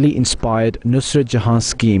divinely inspired Nusrat Jahan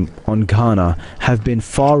scheme on Ghana have been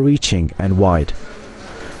far-reaching and wide.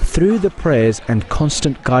 Through the prayers and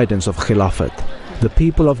constant guidance of Khilafat, the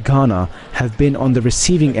people of Ghana have been on the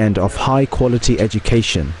receiving end of high-quality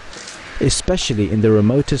education, especially in the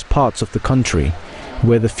remotest parts of the country,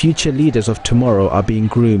 where the future leaders of tomorrow are being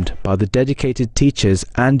groomed by the dedicated teachers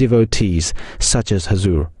and devotees such as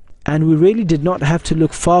Hazur. And we really did not have to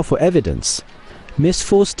look far for evidence. Miss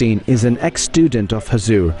Faustine is an ex-student of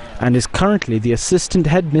Hazur and is currently the assistant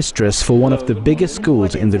headmistress for one of the biggest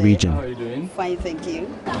schools in the region. How are you doing? Fine, thank you.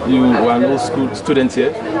 You were an old school student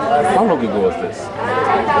here? How long ago was this?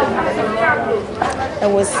 I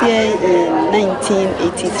was here in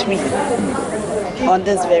 1983 on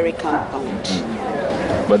this very compound.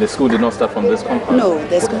 But the school did not start from this compound? No,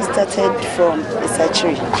 the school started from the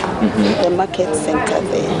sanctuary, the market center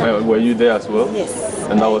there. Were you there as well? Yes.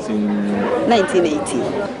 And that was in 1980.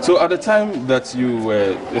 So at the time that you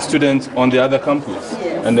were a student on the other campus,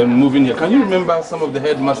 yes, and then moving here, can you remember some of the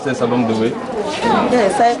headmasters along the way?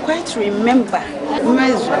 Yes, I quite remember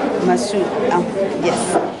Mirza Masroor Ahmad.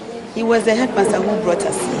 Yes, he was the headmaster who brought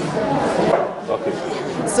us here. Okay.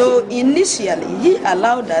 So initially, he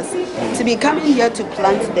allowed us to be coming here to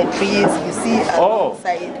plant the trees you see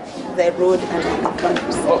alongside the road and the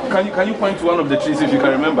campus. Oh, can you point to one of the trees if you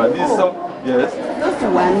can remember? This is some, yes. This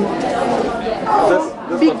one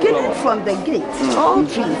Beginning from the gate, all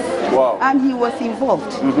trees. Wow. And he was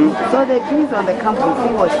involved. So the trees on the campus,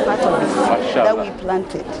 he was part of it that we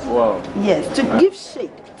planted. Wow. Yes, to give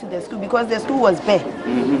shade to the school because the school was bare.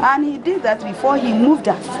 And he did that before he moved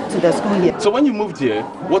us to the school here. So when you moved here,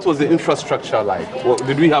 what was the infrastructure like?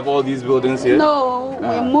 Did we have all these buildings here? No,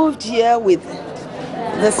 we moved here with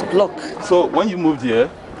this block. So when you moved here,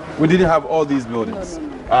 we didn't have all these buildings,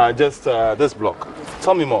 just this block.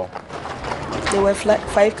 Tell me more. There were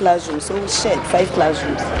 5 classrooms, so we shared 5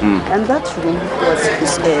 classrooms. And that room was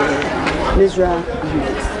Mirza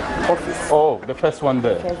Ahmad's office. Oh, the first one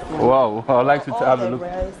there. Wow, I'd like to have a look.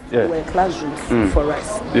 There were classrooms for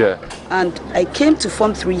us. Yeah. And I came to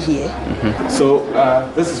Form 3 here. So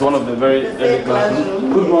this is one of the very early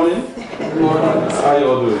classrooms. Good morning. Good morning. How are you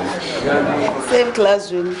all doing? Same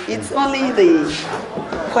classroom. It's only the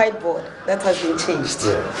whiteboard that has been changed.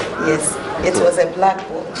 Yes, it was a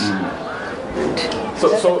blackboard.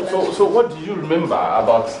 So what do you remember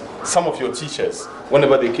about some of your teachers?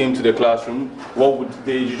 Whenever they came to the classroom, what would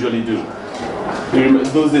they usually do? Do you remember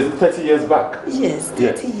those days, 30 years back? Yes,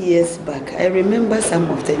 30 years back. I remember some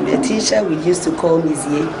of them. A teacher we used to call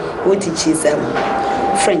Monsieur, who teaches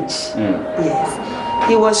French. Yes.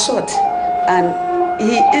 He was short and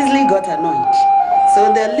he easily got annoyed.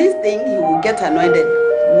 So the least thing, he would get annoyed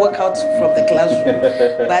and walk out from the classroom.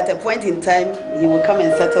 But at a point in time, he will come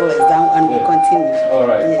and settle us down and we continue. All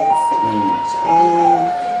right. Yes.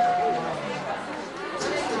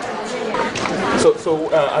 So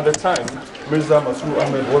at the time, Mirza Masroor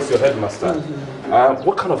Ahmad was your headmaster.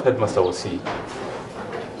 What kind of headmaster was he?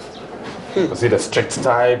 Was he the strict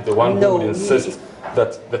type, the one who would insist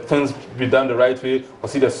that the things be done the right way?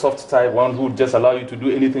 Was he the soft type, one who would just allow you to do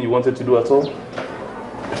anything you wanted to do at all?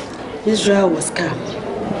 Israel was calm,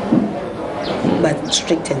 but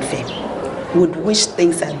strict and firm. Would wish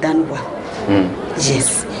things are done well.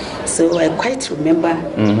 Yes. So I quite remember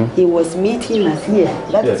he was meeting us here.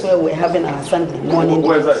 That is where we're having our Sunday morning.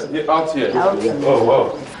 Where is that? Out here? Out here. Oh,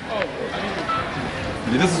 wow.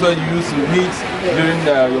 This is where you used to meet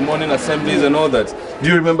during your morning assemblies and all that. Do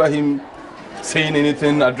you remember him saying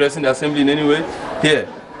anything, addressing the assembly in any way? Here.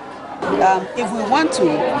 If we want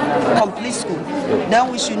to complete school,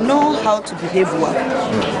 then we should know how to behave well.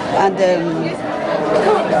 And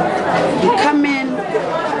becoming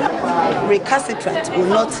recalcitrant will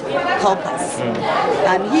not help us.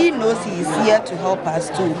 And he knows he is here to help us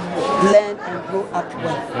to learn and grow up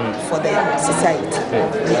well for the society.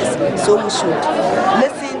 Yes. So we should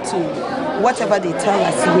listen to whatever they tell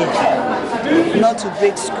us here. Not to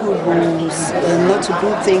break school rules, not to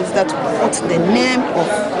do things that put the name of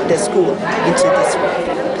the school into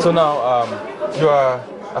disrepute. So now you are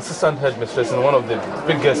assistant headmistress in one of the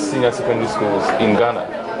biggest senior secondary schools in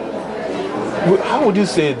Ghana. How would you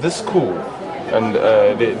say this school and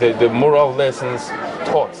the moral lessons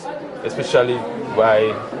taught, especially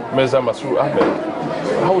by Mirza Masroor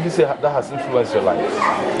Ahmad, how would you say that has influenced your life?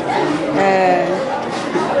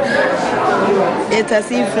 It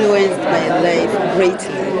has influenced my life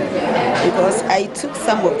greatly because I took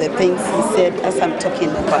some of the things he said as I'm talking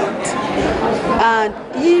about. And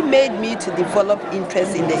he made me to develop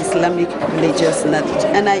interest in the Islamic religious knowledge.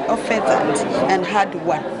 And I offered that and had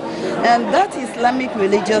one. And that Islamic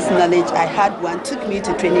religious knowledge, I had one, took me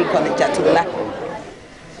to training college at Ula.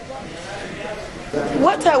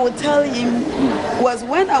 What I would tell him was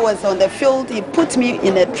when I was on the field, he put me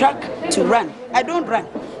in a track to run. I don't run.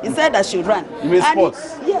 He said I should run. You mean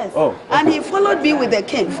sports? Yes. Oh, okay. And he followed me with a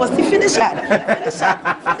cane. First, finish hard, finish hard,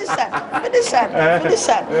 finish hard, finish hard, finish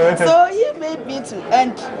hard. So he made me to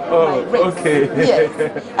end my race. Okay.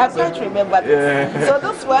 Yes. I quite remember this. So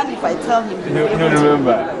this one, if I tell him, you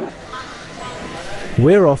remember.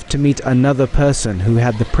 We're off to meet another person who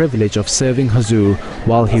had the privilege of serving Hazur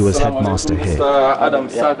while he was headmaster here. Mr. Adam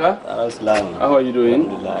Saka, how are you doing?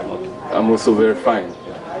 I'm also very fine.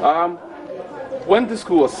 When this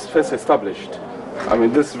school was first established, I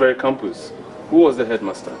mean this very campus, who was the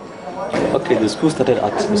headmaster? Okay, the school started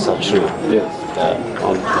at Mr. True. Yes.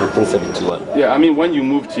 On 1971. Yeah, I mean when you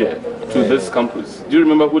moved here to this campus, do you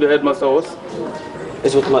remember who the headmaster was?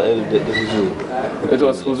 It was Huzur. It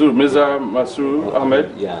was Huzur, Mirza Masroor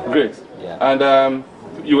Ahmad? Yeah. Great. Yeah. And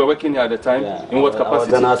you were working here at the time? Yeah. In what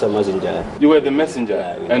capacity? I was a messenger. You were the messenger,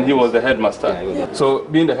 and he was the headmaster. Yeah, so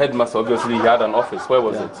being the headmaster, obviously he had an office. Where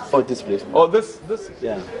was it? Oh, this place. Oh, this?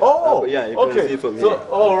 Yeah. Oh, yeah, you okay. can see from so, here.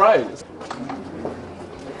 all right.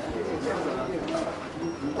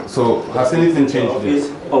 So, has anything changed?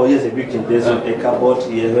 This? Oh, yes, a big thing. There's a cupboard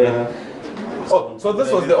here. Oh, so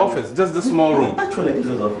this was the office, just the small room? Actually, this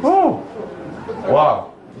was the office. Oh,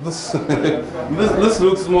 wow. This this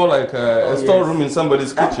looks more like a storeroom in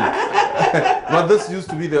somebody's kitchen. But this used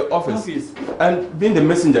to be the office. And being the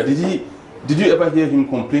messenger, did you ever hear him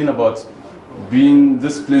complain about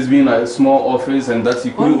this place being a small office and that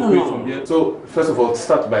he couldn't operate from here? So first of all,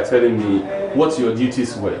 start by telling me what your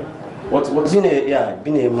duties were.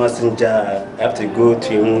 Being a messenger, I have to go to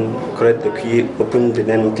him, correct the key, open the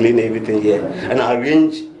name, clean everything here, and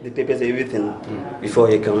arrange the papers, everything before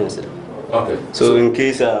he comes. Okay. So in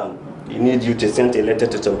case he need you to send a letter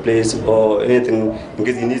to some place or anything, in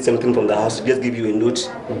case you need something from the house, just give you a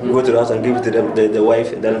note, go to the house and give it to the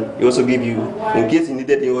wife, and then he also give you, in case you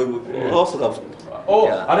needed, all sorts of.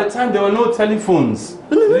 At the time there were no telephones.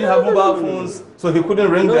 He didn't have mobile phones, so he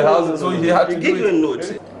couldn't ring the house, so he had to give you a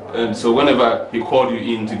note. And so whenever he called you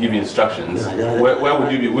in to give you instructions, where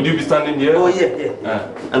would you be? Would you be standing here? Oh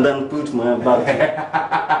yeah. And then put my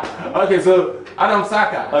back. Okay, so Adam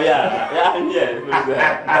Saka. Oh yeah, I'm here.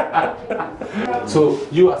 So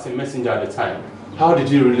you as a messenger at the time, how did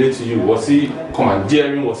he relate to you? Was he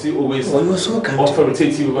commandeering? Was he always he was so kind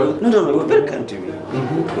authoritative? No, he was very kind to me.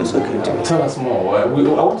 He was so kind to me. Tell us more. I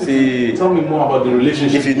want to tell me more about the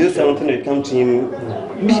relationship. If you need something, you come to him.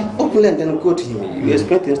 Be open and then go to him. You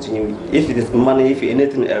explain things to him. If it is money, if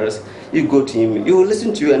anything else, you go to him. He will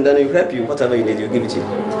listen to you and then he will help you. Whatever you need, you give it to him.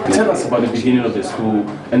 Tell us about the beginning of the school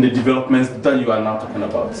and the developments that you are now talking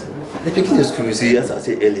about. The beginning of the school, you see, as I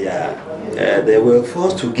said earlier, they were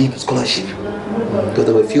forced to give scholarship because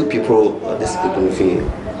there were few people at this Kunfing.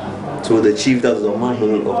 So the chief, that was the man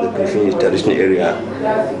of the Kunfing traditional area,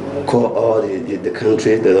 called all the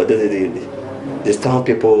country, the town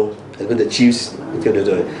people, the chiefs. I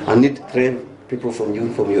need 3 people from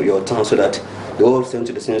your town so that they all sent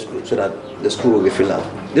to the same school so that the school will be filled up.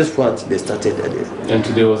 This is what they started at it. And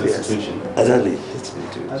today was the situation. Exactly.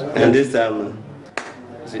 And this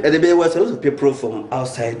and there was a lot of people from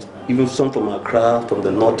outside, even some from Accra, from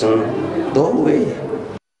the northern, the whole way.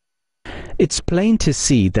 It's plain to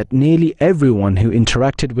see that nearly everyone who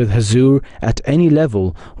interacted with Hazur at any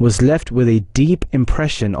level was left with a deep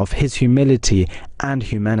impression of his humility and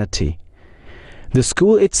humanity. The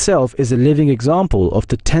school itself is a living example of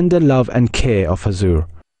the tender love and care of Hazur.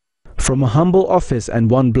 From a humble office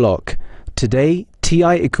and 1 block, today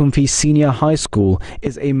T.I. Ikumfi Senior High School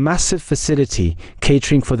is a massive facility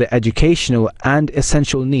catering for the educational and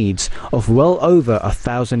essential needs of well over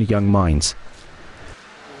 1,000 young minds.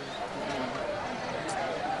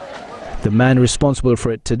 The man responsible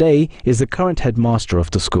for it today is the current headmaster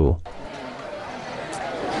of the school.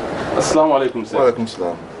 Assalamu alaikum, sir. Wa alaikum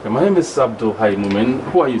salam. My name is Abdul Haymumin.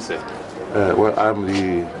 Who are you, sir? Well, I'm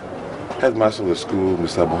the headmaster of the school,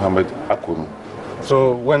 Mr. Muhammad Akunu.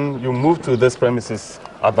 So when you moved to this premises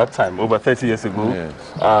at that time, over 30 years ago, yes.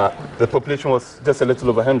 The population was just a little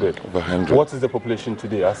over 100. Over 100. What is the population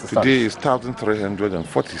today as it stands? Today is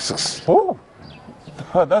 1,346. Oh,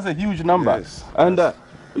 that's a huge number. Yes. And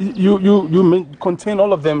you contain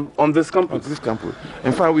all of them on this campus? On this campus.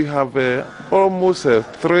 In fact, we have almost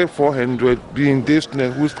 300-400 being day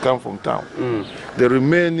students who come from town. The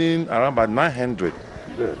remaining around about 900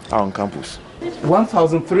 are on campus.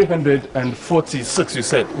 1,346, you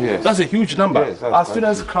said? Yes. That's a huge number. Yes, are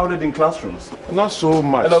students crowded in classrooms? Not so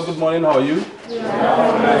much. Hello, good morning, how are you?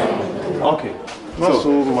 Okay. Not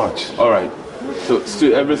so much. All right. So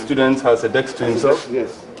every student has a desk to himself?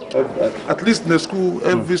 Yes. At least in the school,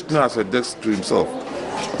 every student has a desk to himself.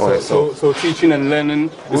 So teaching and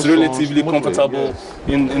learning is relatively comfortable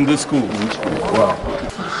in this school? Wow.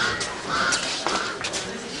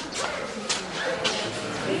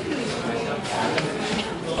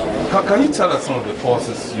 Can you tell us some of the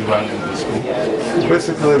courses you ran in the school?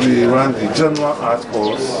 Basically, we ran the general art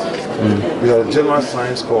course, we have a general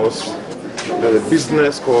science course, we have a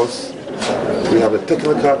business course, we have a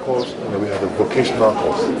technical course, and we have a vocational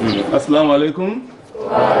course. Assalamu alaikum.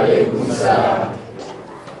 Wa alaikum salam.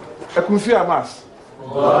 Ekunfi Amas.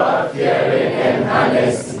 God-fearing and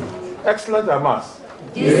honesty. Excellent Amas.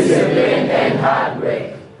 Discipline and hard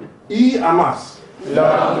work. E. Amas.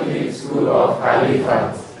 Long live School of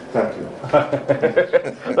Khalifat. Thank you.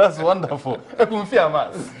 That's wonderful. Ekunfi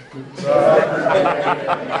Amas.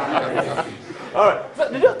 All right. So,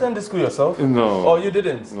 did you attend the school yourself? No. Oh, you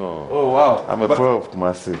didn't? No. Oh, wow. I'm a product of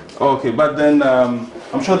Kumasi. Okay, but then I'm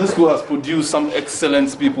sure this school has produced some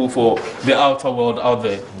excellent people for the outer world out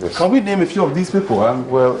there. Yes. Can we name a few of these people?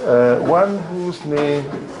 Well, one whose name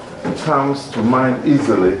comes to mind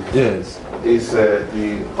easily is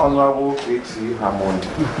the Honorable A.T. Hammond,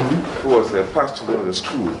 who was a pastor of the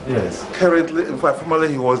school. Yes. Currently, in fact, formerly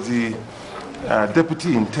he was the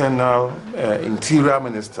Deputy Interior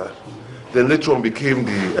Minister then later on became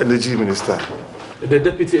the energy minister. The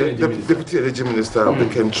deputy energy minister. Deputy energy minister of the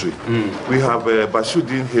country. We have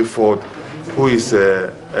Bashuddin Hayford, who is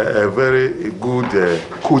a very good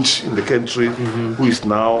coach in the country, who is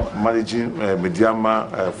now managing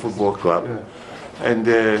Mediama Football Club. And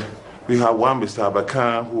we have one Mr.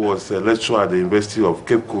 Abakan, who was a lecturer at the University of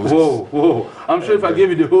Cape Coast. Whoa. I'm sure if I gave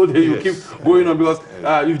you the whole day, you keep going on, because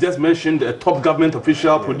you've just mentioned a top government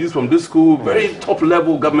official produced from this school, very top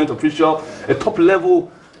level government official, a top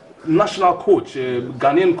level national coach, a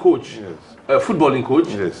Ghanaian coach, a footballing coach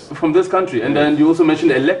from this country. And then you also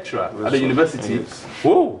mentioned a lecturer at the university.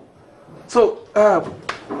 Whoa. So,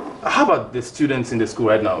 how about the students in the school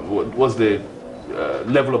right now? What's the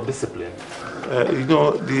level of discipline? You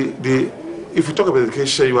know, if you talk about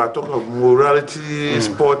education, you are talking about morality,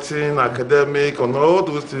 sporting, academic, and all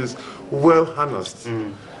those things well harnessed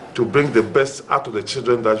to bring the best out of the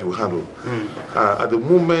children that you handle. At the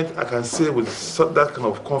moment, I can say with that kind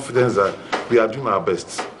of confidence that we are doing our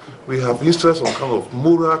best. We have interest on kind of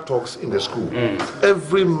moral talks in the school.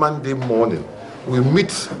 Every Monday morning, we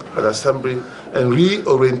meet at assembly and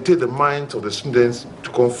reorientate the minds of the students to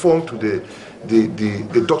conform to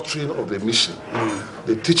the doctrine of the mission,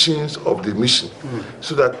 the teachings of the mission,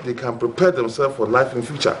 so that they can prepare themselves for life in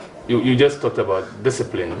future. You just talked about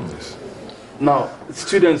discipline. Now,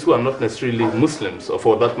 students who are not necessarily Muslims, or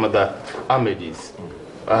for that matter, Ahmadis,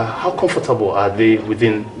 how comfortable are they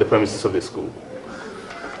within the premises of the school?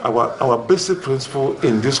 Our basic principle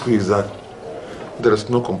in this school is that there is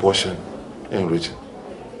no compulsion in religion.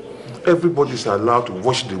 Everybody is allowed to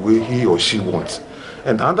worship the way he or she wants.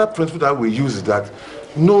 And another principle that we use is that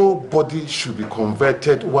nobody should be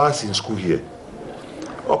converted whilst in school here.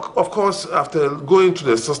 Of course, after going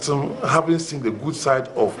through the system, having seen the good side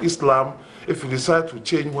of Islam, if you decide to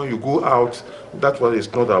change when you go out, that one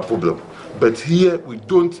is not our problem. But here, we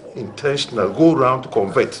don't intentionally go around to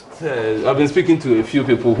convert. I've been speaking to a few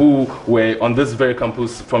people who were on this very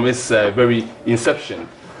campus from its very inception.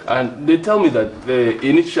 And they tell me that the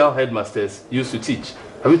initial headmasters used to teach.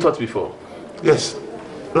 Have you taught before? Yes.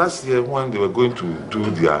 Last year, when they were going to do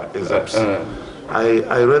their exams,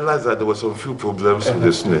 I realized that there were some few problems with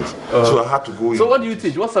the students. So I had to go in. So what do you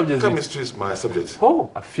teach? What subjects? Chemistry is my subject. Oh,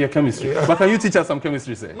 I fear chemistry. But can you teach us some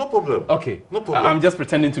chemistry, sir? No problem. Okay. No problem. I'm just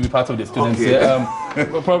pretending to be part of the students here.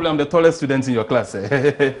 Probably I'm the tallest student in your class.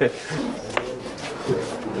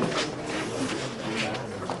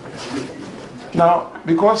 Now,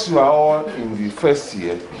 because you are all in the first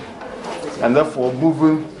year, and therefore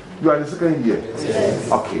moving, you are in the second year?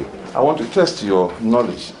 Yes. Okay. I want to test your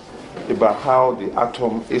knowledge about how the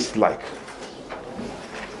atom is like.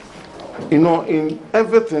 You know, in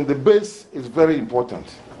everything, the base is very important.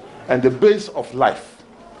 And the base of life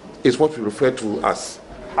is what we refer to as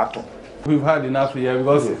atom. We've had enough here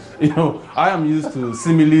because, you know, I am used to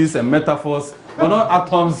similes and metaphors, but not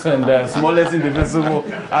atoms and smallest indivisible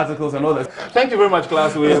articles and all that. Thank you very much,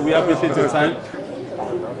 class. We appreciate your time.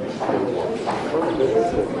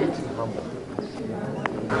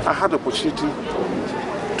 I had the opportunity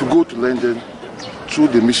to go to London through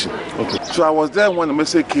the mission. Okay. So I was there when the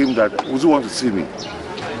message came that Uzu want to see me.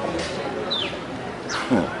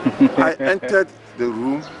 I entered the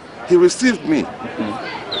room. He received me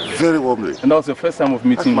very warmly. And that was your first time of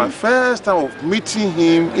meeting him? That's my first time of meeting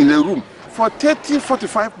him in a room for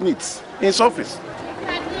 30-45 minutes in his office.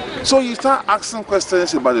 So he started asking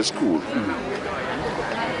questions about the school,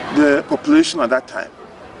 the population at that time,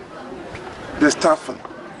 the staffing.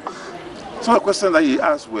 Some of the questions that he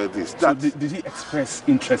asked were this. So did he express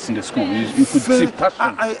interest in the school? You could see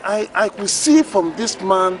passion. I could see from this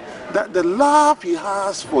man that the love he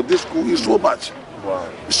has for this school is so much. Wow.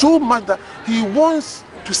 So much that he wants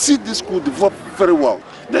to see this school develop very well.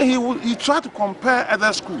 Then he tried to compare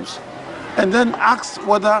other schools and then asked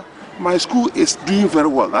whether my school is doing very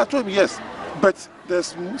well. I told him yes, but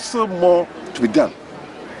there's still more to be done.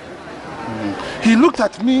 He looked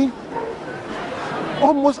at me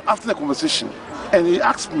almost after the conversation, and he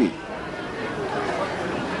asked me,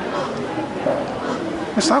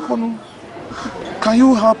 Mr. Akonu, can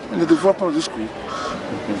you help in the development of this school?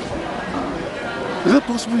 Is it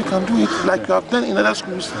possible you can do it like you have done in other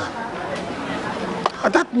schools?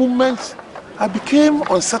 At that moment, I became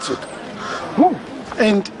unsettled.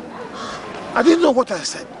 And I didn't know what I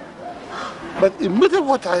said. But immediately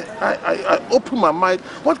what I opened my mind,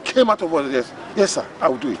 what came out of it is, yes sir, I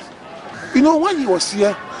will do it. You know, when he was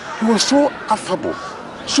here, he was so affable,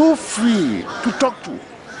 so free to talk to.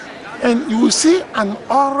 And you will see an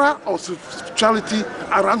aura of spirituality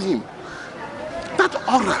around him. That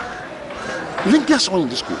aura lingers on in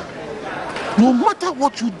the school. No matter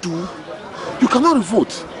what you do, you cannot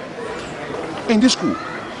revolt. in this school.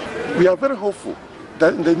 We are very hopeful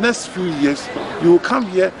that in the next few years, you will come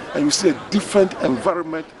here and you see a different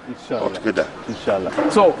environment altogether.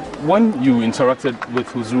 Inshallah. So, when you interacted with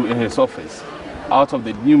Huzur in his office, out of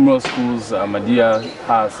the numerous schools Ahmadiyya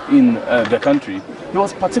has in the country, he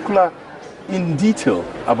was particular in detail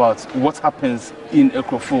about what happens in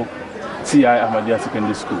Ekrofo TI Ahmadiyya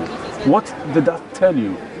Secondary School. What did that tell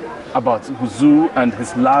you about Huzur and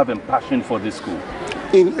his love and passion for this school?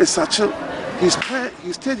 In Esachel,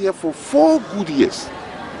 he stayed here for 4 good years.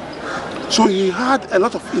 So he had a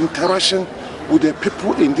lot of interaction with the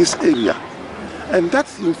people in this area. And that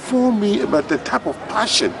informed me about the type of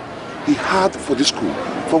passion he had for this school,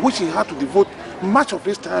 for which he had to devote much of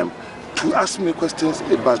his time to ask me questions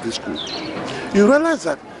about this school. You realize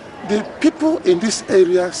that the people in this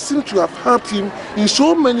area seem to have helped him in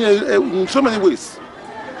so many ways.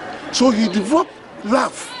 So he developed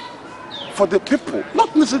love for the people,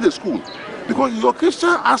 not necessarily the school, because he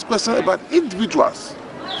occasionally asked questions about individuals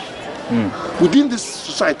within this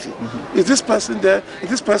society. Is this person there? Is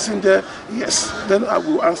this person there? Yes, then I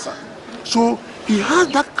will answer. So he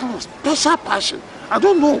had that kind of special passion. I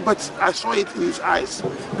don't know, but I saw it in his eyes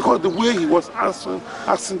because the way he was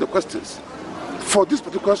asking the questions. For this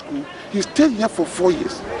particular school, he stayed here for 4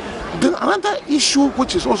 years. Then another issue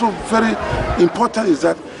which is also very important is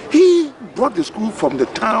that he brought the school from the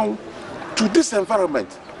town to this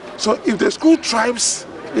environment. So if the school thrives,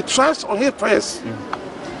 it thrives on his prayers.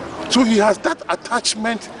 So he has that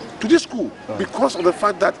attachment to this school because of the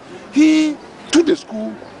fact that he took the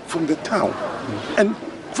school from the town and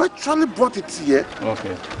virtually brought it here.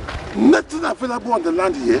 Nothing available on the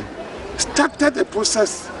land here, started a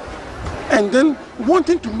process and then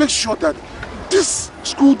wanting to make sure that this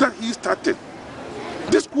school that he started,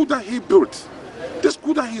 this school that he built, this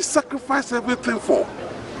school that he sacrificed everything for,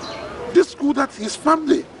 this school that his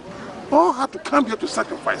family all had to come here to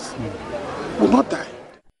sacrifice, will not die.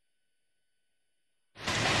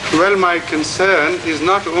 Well, my concern is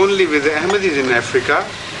not only with the Ahmadis in Africa,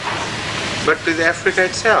 but with Africa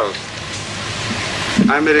itself.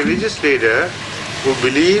 I'm a religious leader who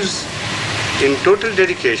believes in total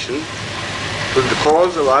dedication to the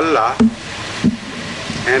cause of Allah,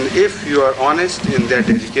 and if you are honest in that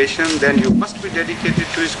dedication, then you must be dedicated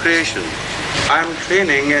to His creation. I'm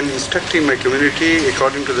training and instructing my community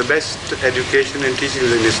according to the best education and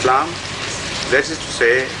teachings in Islam. That is to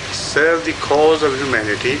say, serve the cause of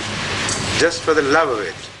humanity just for the love of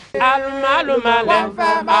it.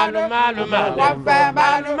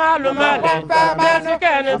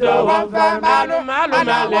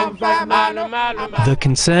 The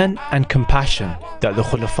concern and compassion that the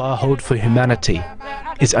Khulafa hold for humanity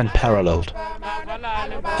is unparalleled.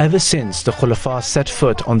 Ever since the Khulafa set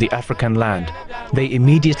foot on the African land, they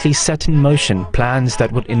immediately set in motion plans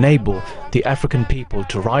that would enable the African people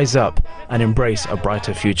to rise up and embrace a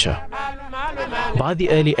brighter future. By the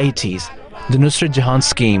early 80s, the Nusrat Jahan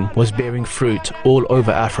scheme was bearing fruit all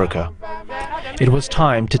over Africa. It was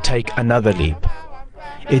time to take another leap.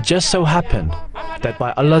 It just so happened that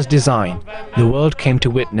by Allah's design, the world came to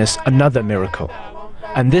witness another miracle,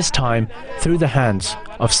 and this time through the hands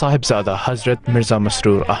of Sahibzada Hazrat Mirza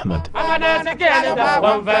Masroor Ahmad.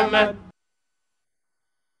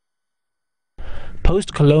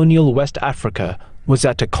 Post-colonial West Africa was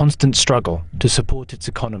at a constant struggle to support its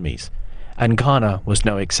economies, and Ghana was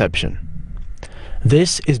no exception.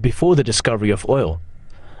 This is before the discovery of oil.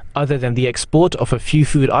 Other than the export of a few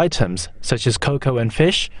food items, such as cocoa and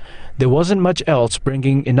fish, there wasn't much else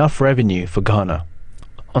bringing enough revenue for Ghana.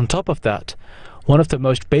 On top of that, one of the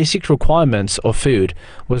most basic requirements of food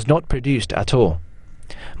was not produced at all,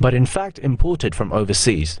 but in fact imported from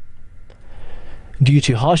overseas. Due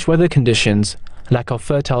to harsh weather conditions, lack of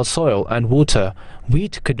fertile soil and water,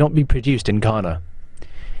 wheat could not be produced in Ghana.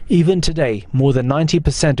 Even today, more than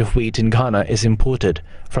 90% of wheat in Ghana is imported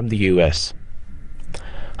from the US.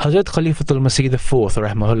 Hazrat Khalifatul Masih V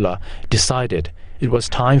rahmahullah decided it was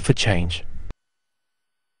time for change.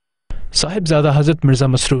 Sahibzada Hazrat Mirza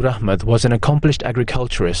Masroor Ahmad was an accomplished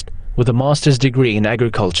agriculturist with a master's degree in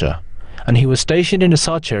agriculture, and he was stationed in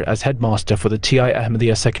Asachir as headmaster for the TI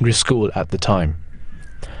Ahmadiyya Secondary School at the time.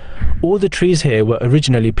 All the trees here were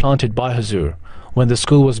originally planted by Huzur when the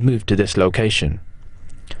school was moved to this location.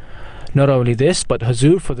 Not only this, but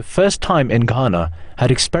Huzur for the first time in Ghana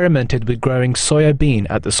had experimented with growing soya bean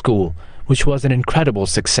at the school, which was an incredible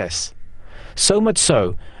success. So much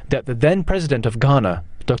so that the then president of Ghana,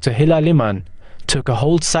 Dr. Hila Liman, took a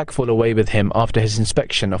whole sackful away with him after his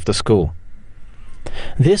inspection of the school.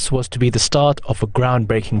 This was to be the start of a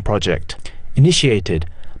groundbreaking project, initiated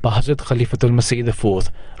by Hazrat Khalifatul Masih V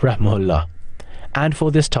rahmahullah, And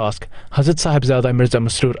for this task, Hazrat Sahibzada Mirza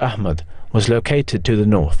Masroor Ahmad was located to the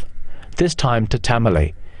north, this time to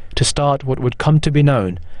Tamale, to start what would come to be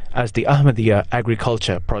known as the Ahmadiyya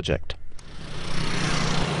Agriculture Project.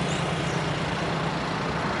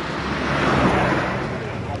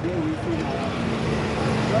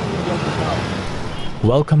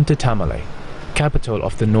 Welcome to Tamale, capital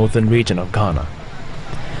of the northern region of Ghana.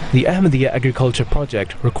 The Ahmadiyya Agriculture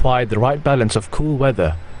Project required the right balance of cool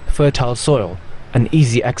weather, fertile soil and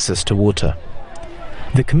easy access to water.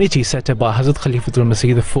 The committee set up by Hazrat Khalifatul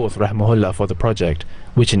Masih V rahmahullah for the project,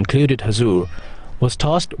 which included Hazur, was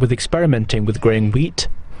tasked with experimenting with growing wheat,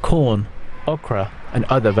 corn, okra and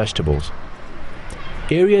other vegetables.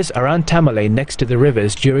 Areas around Tamale next to the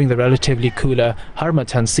rivers during the relatively cooler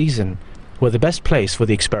Harmattan season were the best place for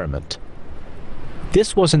the experiment.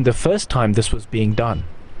 This wasn't the first time this was being done.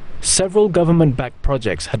 Several government-backed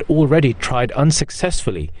projects had already tried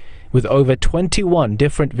unsuccessfully with over 21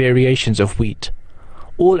 different variations of wheat.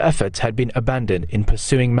 All efforts had been abandoned in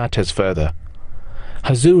pursuing matters further.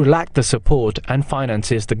 Hazur lacked the support and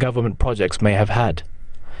finances the government projects may have had.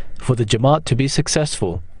 For the Jamaat to be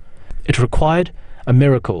successful, it required a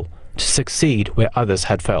miracle to succeed where others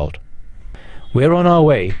had failed. We're on our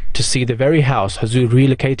way to see the very house Hazur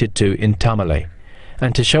relocated to in Tamale,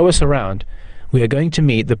 and to show us around, we are going to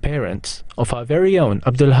meet the parents of our very own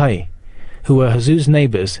Abdul Hai, who were Hazur's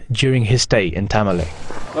neighbors during his stay in Tamale.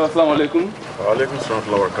 Assalamu alaikum. How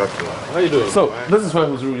are you doing? So, this is where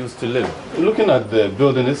Hazur used to live. Looking at the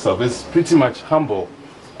building itself, it's pretty much humble.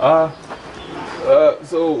 How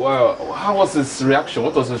was his reaction?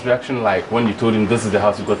 What was his reaction like when you told him this is the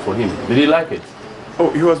house you got for him? Did he like it? Oh,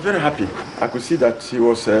 he was very happy. I could see that he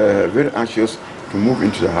was very anxious to move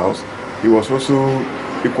into the house. He was also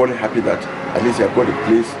equally happy that at least he had got a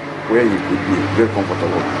place where he could be very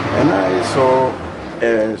comfortable. And I saw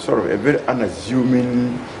sort of a very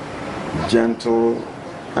unassuming, gentle,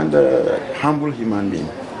 and humble human being.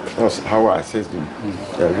 That was how I assessed him.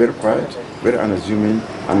 Very quiet, very unassuming,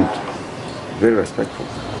 and very respectful.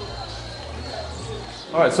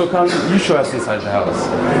 All right, so can you show us inside the house?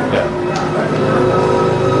 Yeah.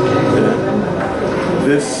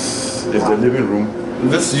 This is the living room.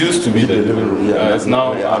 This used to be the living room. Yeah, it's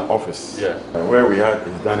now an office. Yeah. Where we had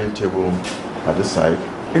his dining table at the side.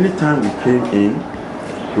 Anytime we came in,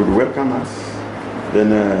 he would welcome us.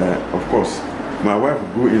 Then, of course, my wife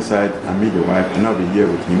would go inside and meet the wife, and I'll be here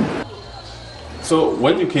with him. So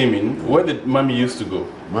when you came in, where did Mommy used to go?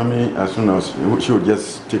 Mommy, as soon as she would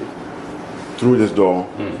just take through this door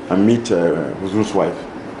and meet Huzur's wife,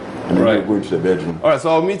 and then we'll go into the bedroom. All right, so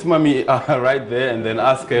I'll meet Mommy right there and then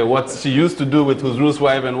ask her what she used to do with Huzur's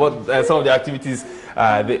wife and what some of the activities.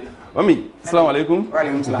 Mommy, assalamu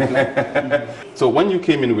alaikum. So when you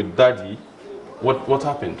came in with Daddy, what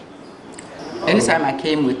happened? Anytime I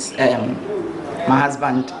came with my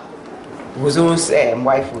husband, Huzur's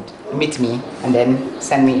wife would meet me and then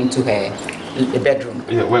send me into her bedroom.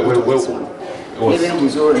 Yeah, where Even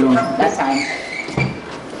Huzur alone. That time,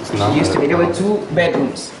 it used to be. There were 2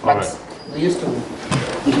 bedrooms, but we used to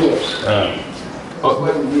be here.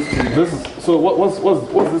 So what's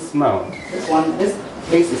this now? This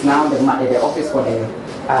place is now the office for the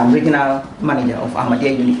regional manager of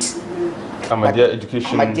Ahmadiyya unit. Ahmadiyya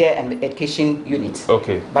Education. Ahmadiyya and Education unit.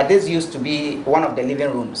 Okay. But this used to be one of the living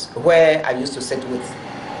rooms where I used to sit with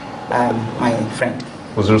my friend.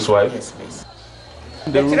 Huzur's wife? Yes, please.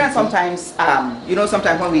 The children sometimes,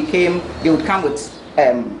 sometimes when we came, they would come with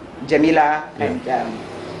Jamila and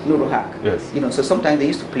Nuruhak. Yes. So sometimes they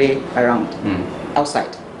used to play around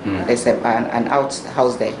outside. There's an out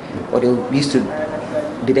house there, or they used to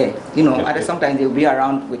be there. Sometimes they would be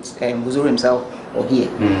around with Huzur himself or here.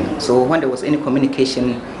 So when there was any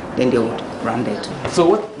communication, then they would run there too. So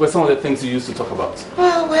what were some of the things you used to talk about?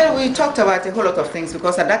 Well, we talked about a whole lot of things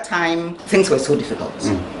because at that time things were so difficult.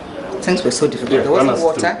 Things were so difficult. Yeah, there wasn't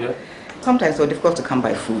water. Yeah. Sometimes it was difficult to come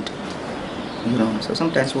by food. So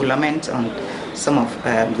sometimes we lament on some of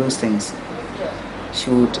those things. She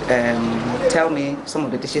would tell me some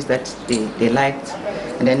of the dishes that they liked,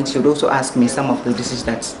 and then she would also ask me some of the dishes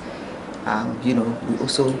that we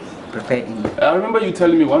also prepare in. I remember you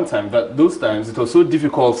telling me one time that those times it was so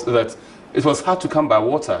difficult that it was hard to come by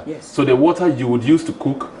water. Yes. So the water you would use to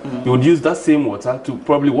cook, you would use that same water to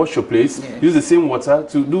probably wash your place, use the same water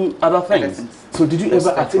to do other things. So did you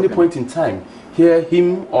ever at any point in time hear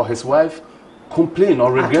him or his wife complain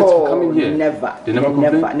or regret for coming here? Never. They never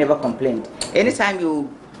complained? Never complained. Anytime you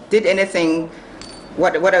did anything,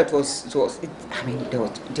 whatever it was,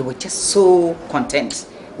 they were just so content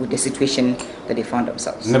with the situation that they found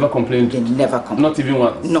themselves. Never complained? They never complained. Not even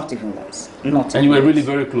once? Not even once. Not and you were once. really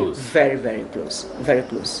very close? Very, very close. Very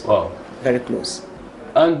close. Wow. Very close.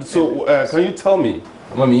 And so, can you tell me,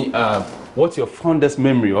 Mommy, what your fondest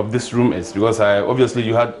memory of this room is? Because obviously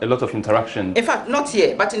you had a lot of interaction. In fact, not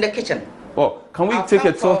here, but in the kitchen. Oh, can we take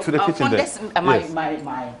a tour to the kitchen there? My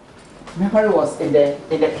memory was in the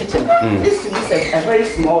kitchen. This is a very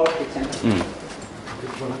small kitchen.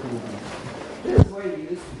 This is where we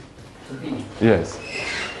used to be. Yes.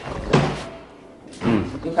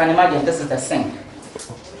 You can imagine this is the sink.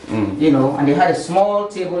 You know, and they had a small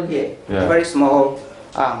table here, a very small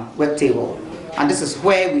work table. And this is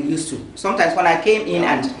where we used to. Sometimes when I came in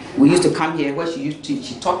and we used to come here, where she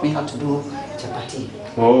taught me how to do chapati.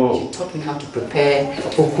 Oh. She taught me how to prepare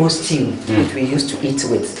okra stew, which we used to eat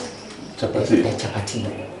with chapati. The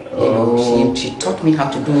chapati. You know, she taught me how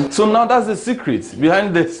to do. So now that's the secret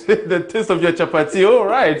behind the taste of your chapati. Oh,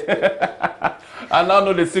 right. I now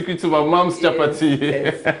know the secret to my mom's chapati.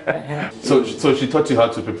 Yes. So she taught you how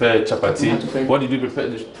to prepare chapati. What did you prepare?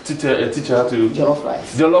 Teach her how to? Jollof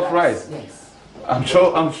rice. Jollof rice. Yes. I'm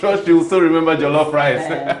sure she will still remember jollof rice.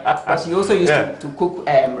 But she also used to cook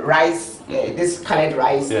rice, this colored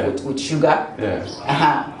rice with sugar,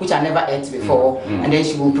 which I never ate before. And then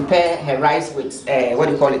she will prepare her rice with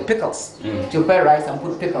pickles. She prepare rice and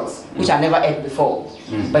put pickles, which I never ate before.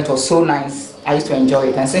 But it was so nice. I used to enjoy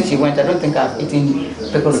it. And since she went, I don't think I've eaten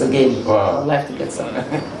pickles again. Wow. I'd like to get some.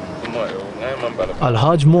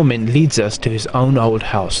 Al-Hajj Momin leads us to his own old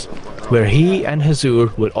house, where he and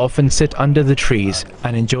Hazur would often sit under the trees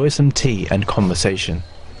and enjoy some tea and conversation.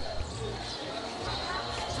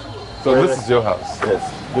 So this is your house?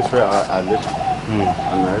 Yes, this is where I live.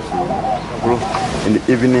 And I used to, in the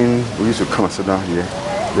evening, we used to come and sit down here.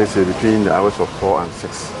 Let's say between the hours of 4 and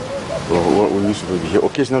 6. We used to be here.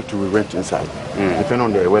 Occasionally we went inside, depending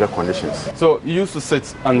on the weather conditions. So you used to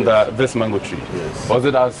sit under this mango tree? Yes. Was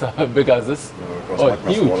it as big as this? No, it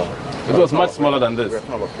was huge. It was much smaller than this. We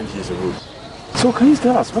were about 20 years ago. So can you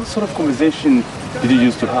tell us, what sort of conversation did you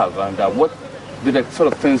used to have? And what did the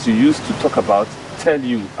sort of things you used to talk about tell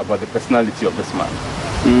you about the personality of this man?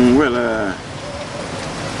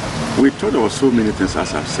 We thought there were so many things,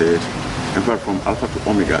 as I've said. In fact, from Alpha to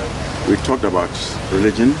Omega, we talked about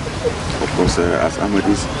religion, of course, as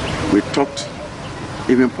Ahmadis. We talked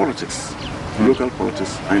even politics, local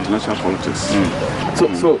politics and international politics.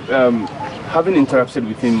 So, having interacted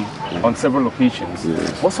with him on several occasions,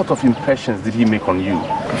 what sort of impressions did he make on you?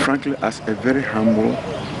 Frankly, as a very humble,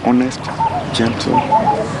 honest, gentle,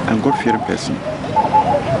 and God-fearing person.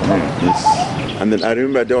 Yes. And then I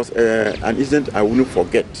remember there was an incident I wouldn't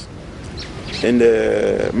forget. In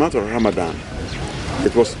the month of Ramadan,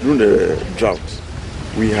 it was during the drought.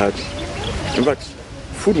 We had, in fact,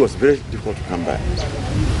 food was very difficult to come by.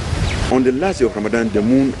 On the last day of Ramadan, the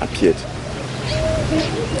moon appeared.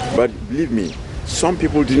 But believe me, some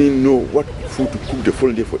people didn't know what food to cook the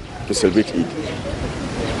following day to celebrate Eid.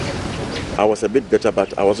 I was a bit better,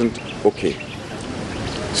 but I wasn't okay.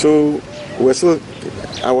 So we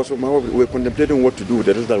were contemplating what to do with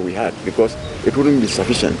the rest that we had, because it wouldn't be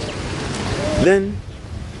sufficient. Then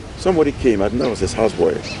somebody came, I think that was his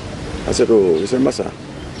houseboy. I said, oh, he said, Master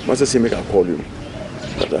said, make I call you.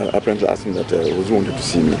 But I apparently asked him that he wanted to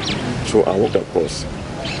see me. So I walked across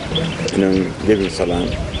and then gave him salam.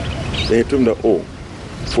 Then he told me that, oh,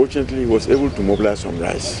 fortunately he was able to mobilize some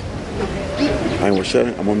rice. And was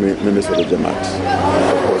sharing among members of the Jamaat,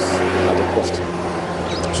 of course, at a cost.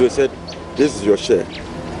 So he said, this is your share.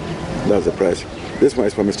 That's the price. This one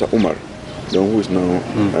is for Mr. Umar, the one who is now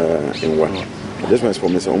in one. This one is for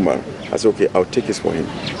Mr. Umar. I said, okay, I'll take this for him.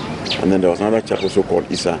 And then there was another chap also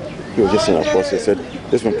called Issa. He was just saying, of course, he said,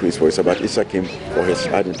 this one please for Issa, but Issa came for his,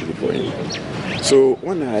 I didn't take it for him. So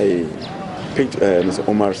when I picked Mr.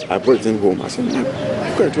 Umar's, I brought it in home. I said, man,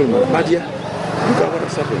 I told him, my dear, look at what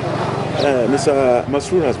has happened. Mr.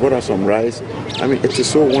 Masroor has brought us some rice. I mean, it is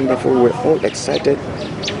so wonderful. We're all excited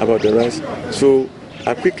about the rice. So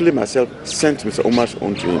I quickly myself sent Mr. Umar's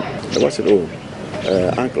own to him. I said, oh,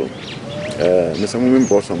 uncle, Mr. Mumin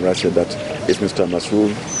brought some rice. Said that it's Mr.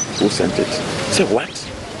 Masroor who sent it. I said, what?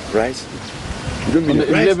 Rice? You don't mean on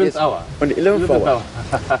the rice? 11th Yes. hour? On the 11th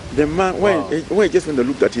hour. The man, when he just when they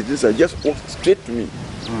looked at it, this just walked straight to me.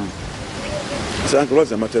 I said, uncle, what's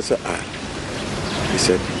the matter? I said, He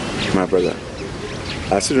said, my brother,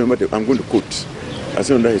 I still remember, I'm going to quote. I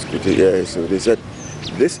still remember his quote. Yeah, so they said,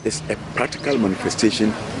 this is a practical manifestation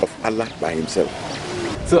of Allah by himself.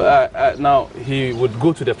 So now he would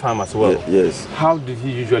go to the farm as well? Yes. How did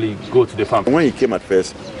he usually go to the farm? When he came at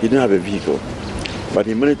first, he didn't have a vehicle. But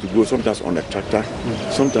he managed to go sometimes on a tractor,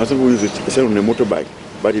 sometimes he used it on a motorbike.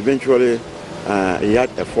 but eventually he had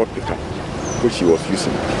a Ford pickup, which he was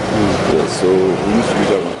using. Yes, so we used to use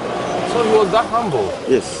that one. So he was that humble?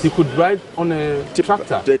 Yes. He could ride on a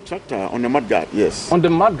tractor? The tractor, on the mudguard, yes. On the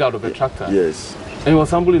mudguard of a tractor? Yes. And he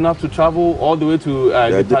was humble enough to travel all the way to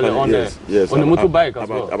Dipali on the motorbike as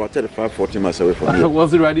well? About 35, 40 miles away from here.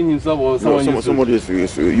 Was he riding himself or someone no, somebody used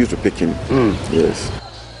to pick him. Yes.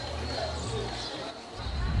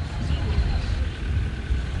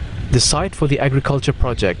 The site for the agriculture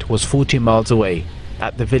project was 40 miles away,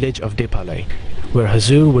 at the village of Dipali, where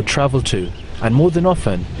Hazur would travel to, and more than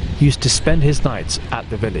often, used to spend his nights at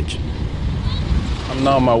the village. I'm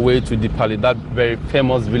now on my way to Dipali, that very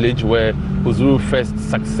famous village where Hazur first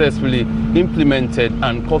successfully implemented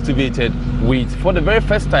and cultivated wheat for the very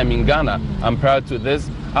first time in Ghana. And prior to this,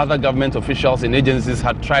 other government officials and agencies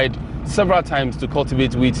had tried several times to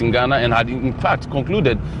cultivate wheat in Ghana and had in fact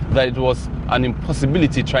concluded that it was an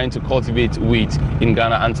impossibility trying to cultivate wheat in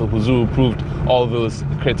Ghana until Hazur proved all those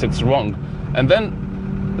critics wrong. And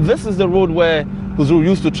then this is the road where Hazur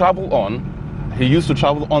used to travel on. He used to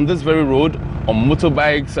travel on this very road on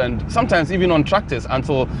motorbikes and sometimes even on tractors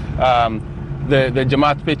until the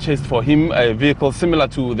Jamaat purchased for him a vehicle similar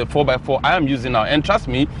to the 4x4 I am using now. And trust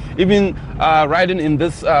me, even riding in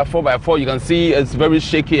this 4x4, you can see it's very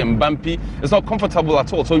shaky and bumpy. It's not comfortable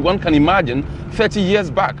at all. So one can imagine 30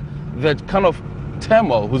 years back, that kind of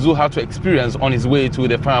turmoil Hazur had to experience on his way to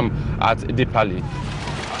the farm at Dipali.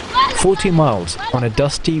 40 miles on a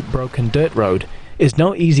dusty, broken dirt road is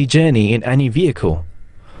no easy journey in any vehicle.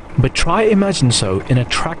 But try imagine so in a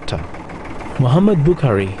tractor. Muhammad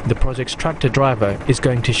Bukhari, the project's tractor driver, is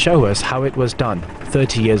going to show us how it was done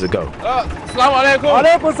 30 years ago. Assalamu alaikum.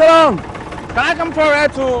 Alaikum salam. Can I come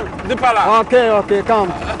forward to Dipala? Okay,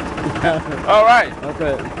 come. All right.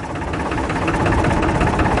 Okay.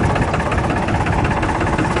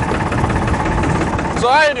 So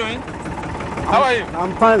how are you doing? How are you?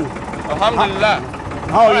 I'm fine. Alhamdulillah.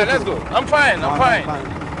 How are All right, you? let's go. I'm fine, I'm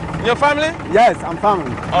fine. Your family? Yes, I'm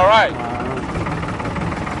family. All right.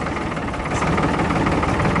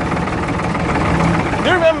 Do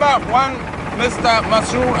you remember one Mr.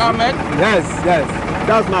 Masroor Ahmad? Yes.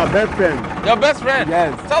 That's my best friend. Your best friend?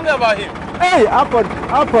 Yes. Tell me about him. Hey,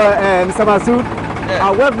 Mr. Masroor,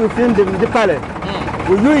 I work with him in Dipali.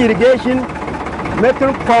 We do irrigation,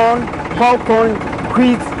 making corn, popcorn,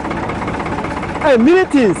 wheat. Hey, many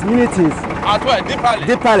things. At where?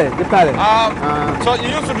 Dipali? Dipali. So you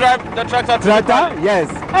used to drive the tractor to Tractor? Dipali? Yes.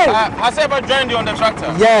 Hey. Has he ever joined you on the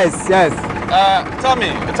tractor? Yes. Tell me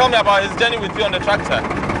about his journey with you on the tractor.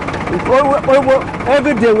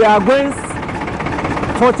 Every day we are going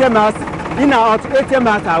 40 miles, in and out 80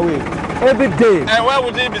 miles away. Every day. And where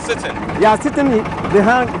would he be sitting? We are sitting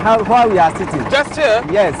behind where we are sitting. Just here?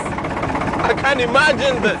 Yes. I can't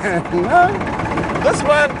imagine this. This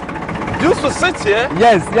man used to sit here?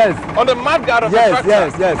 Yes. On the mudguard of the tractor?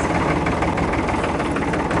 Yes.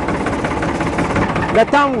 The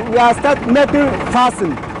time we are start making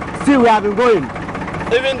fasting, still we have been going.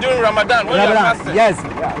 Even during Ramadan, when you are fasting? Yes.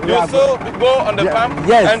 You still go on the farm?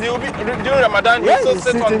 Yes. And you will be, during Ramadan, you still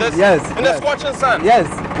sit on this? In the scorching sun? Yes.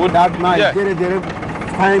 That man, very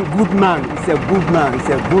fine, good man. He's a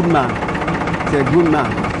good man.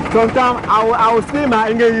 Sometimes I will speak my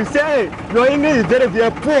English. You say, hey, your English is very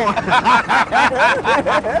poor.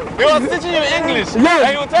 He was teaching you English? Yes.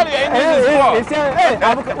 And you tell your English is poor? He said, hey,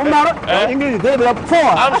 your English is very poor.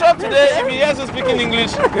 I'm sure today, if he hears you speaking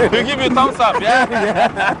English, he'll give you a thumbs up, yeah?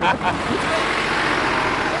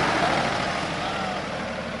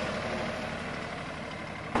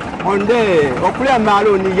 On the Opulia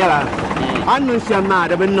Malo Nigera, Anu Shama,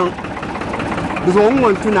 the Benon. There's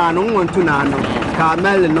one to Nano,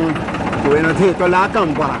 Carmel, no, when I take a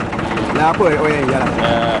Latam bar. Lapo,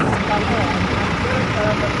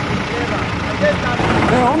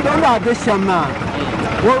 I'm not the Shama.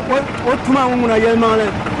 What to my woman, a young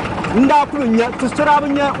man? Ndapunya, to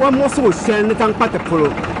Strabina, one more so send the tank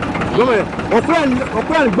patapolo.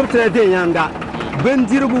 Open book to the day, younger.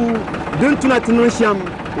 Bendiru, don't to Natinosiam,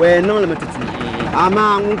 where no limited.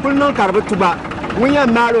 Among Puno Carbatuba, when you're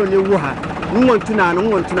married, you have. Want to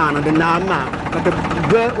know the Nama, but the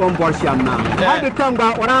bird on Borsham. I become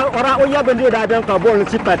or I ever do that. I don't call a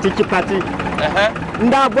chipati.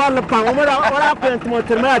 Nda bola pam, ora pent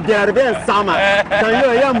motorma derbe sama. Can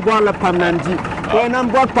you young bola pam nanji? When I'm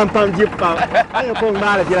bought pam jipa, I am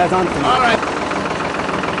married. All right.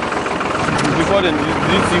 Before then, did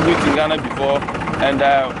you see wheat in Ghana before? And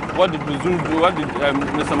what did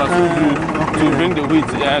Mr. Masroor do to bring the wheat?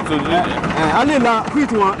 Alila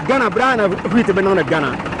wheat Ghana brand wheat banana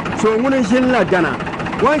Ghana. So when you Ghana,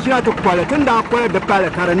 once you have to quality and quality the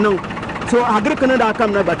pallet So agri kana da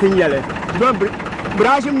kam na batin yele. Don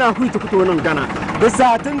brashim na ku to non Ghana. The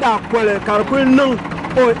satin da kwale karkul non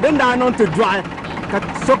o den da non to dry. Ka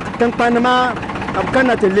sok tan panama am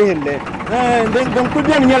kana te lehende. Den ku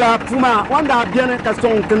bien yela fuma wanda bien ka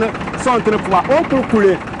son tene fuma o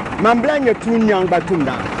kule. Mamblanya tunyang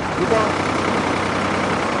batunda.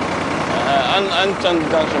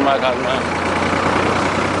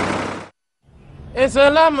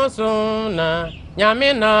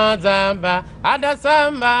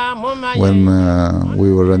 When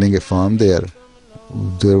we were running a farm there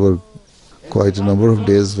were quite a number of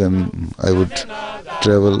days when I would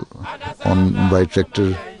travel by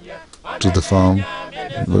tractor to the farm,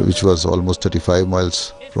 which was almost 35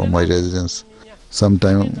 miles from my residence.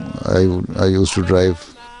 Sometime I used to drive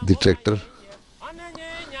the tractor,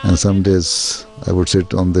 and some days I would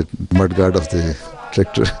sit on the mudguard of the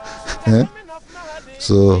tractor.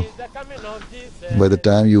 So by the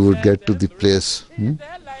time you would get to the place, you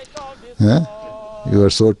are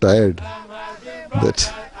so tired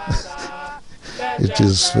that it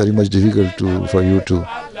is very much difficult for you to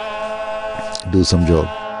do some job.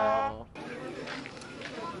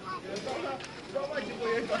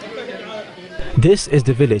 This is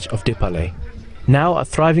the village of Dipale, now a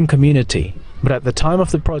thriving community, but at the time of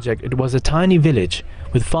the project it was a tiny village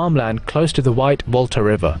with farmland close to the White Volta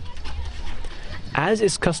River. As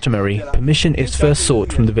is customary, permission is first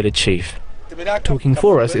sought from the village chief. Talking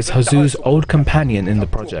for us is Hazur's old companion in the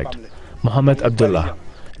project, Muhammad Abdullah,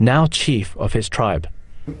 now chief of his tribe.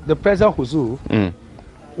 The present Hazur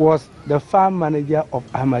was the farm manager of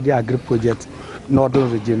Ahmadiyya Agri Project,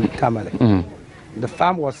 Northern Region, Tamale. The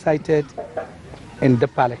farm was sited in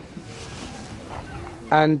Dipale.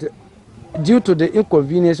 And due to the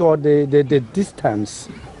inconvenience or the distance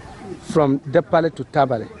from Dipale to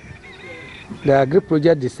Tamale, the Agri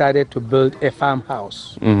Project decided to build a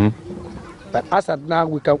farmhouse. But as of now,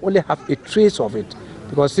 we can only have a trace of it,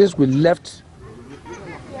 because since we left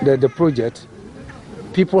the project,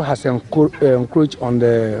 people has encroached on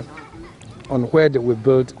where they will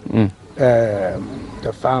build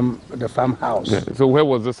the farmhouse. Yeah. So where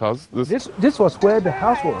was this house? This was where the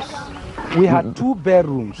house was. We had 2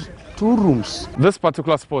 bedrooms, 2 rooms. This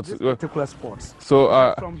particular spot? This particular spot. So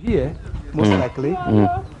from here, most likely,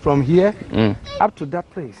 from here up to that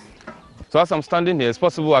place. So as I'm standing here, it's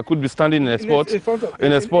possible I could be standing in a spot,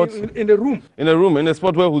 in the room. In a room, in a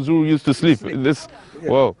spot where Huzuru used to sleep.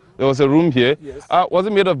 Wow, there was a room here. Yes. Was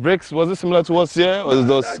it made of bricks? Was it similar to what's here? Or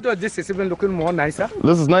this is even looking more nicer.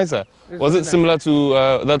 This is nicer. Was it similar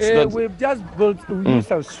to that's we've just built, we used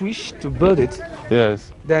a switch to build it.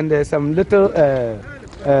 Yes. Then there's some little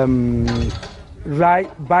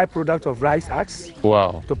byproduct of rice huts.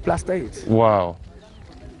 Wow. To plaster it. Wow.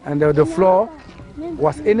 And the floor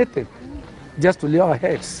was anything, just to lay our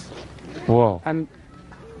heads. Wow. And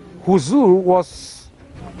Huzur was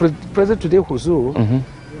present today. Huzur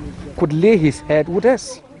could lay his head with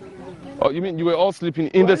us. Oh, you mean you were all sleeping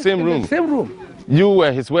in the same room? In the same room. You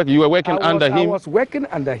were his work. You were working under him. I was working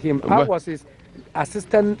under him. I was his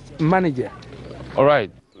assistant manager. All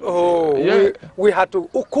right. Oh, yeah. we had to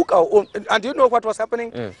cook our own. And do you know what was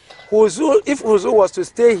happening? Yeah. If Huzur was to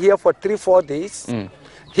stay here for 3-4 days,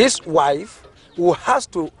 his wife who has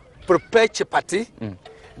to prepare chapati,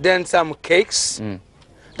 then some cakes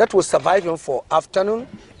that will survive him for afternoon,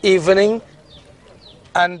 evening,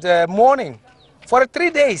 and morning for 3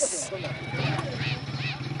 days.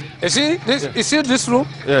 You see this? You see this room?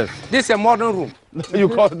 Yes. This is a modern room. You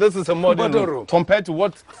call this is a modern room compared to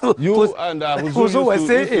what you and Huzur were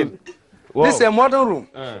saying. Wow. This is a modern room.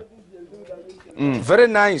 Very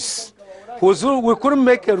nice. Huzur, we couldn't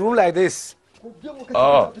make a room like this.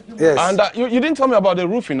 Oh, yes. And you didn't tell me about the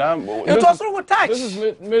roofing. It was with thatch. This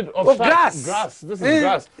is made of grass. This is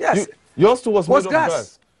grass. Yes. Yours too was made of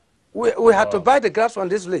grass. We had to buy the grass from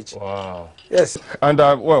this village. Wow. Yes. And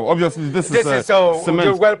well, obviously this is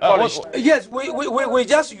cement. Well polished. Yes, we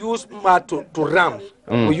just use mud to ramp.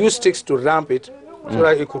 We use sticks to ramp it so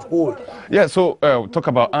that it could hold. Yeah. So talk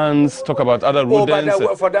about ants. Talk about other rodents.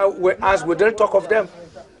 For that, ants, we didn't talk of them.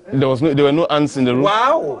 There were no ants in the room.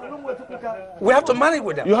 Wow. We have to manage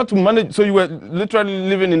with them. You had to manage. So you were literally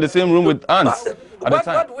living in the same room with ants at the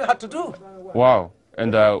time. What we had to do. Wow.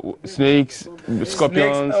 And snakes,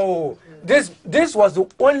 scorpions. Oh, this was the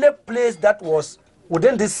only place that was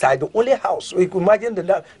within this side, the only house. So you could imagine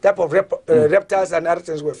the type of reptiles and other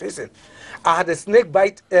things we're facing. I had a snake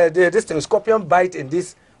bite, scorpion bite in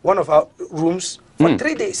this one of our rooms for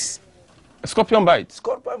 3 days. A scorpion bite?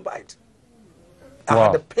 Scorpion bite. I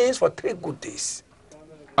had the pains for 3 good days.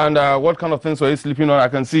 And what kind of things were you sleeping on? I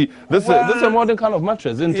can see this. This is a modern kind of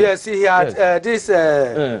mattress, isn't it? Yes, he had this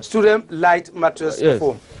student light mattress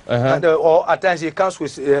foam. And, or at times he comes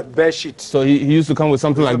with bed sheet. So he used to come with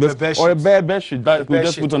something like this, or a bare bed sheet that we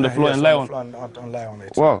just put on the floor and lie on. Lie on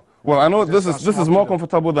it. Wow. Well, I know this is more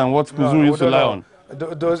comfortable than what Kuzuru used to lie on.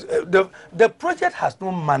 The project has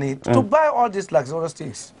no money to buy all these luxurious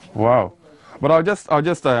things. Wow. But I'll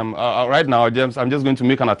just right now, James, I'm just going to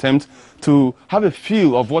make an attempt to have a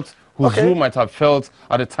feel of what Kuzuru might have felt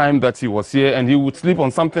at the time that he was here, and he would sleep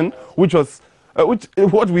on something which was,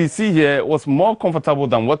 what we see here was more comfortable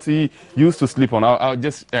than what he used to sleep on. I'll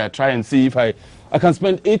just try and see if I can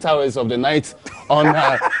spend 8 hours of the night on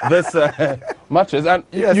this mattress. And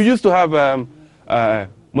you used to have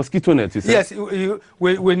mosquito nets, you said? Yes,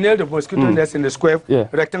 we nailed the mosquito nets in the square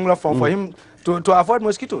rectangular form for him to avoid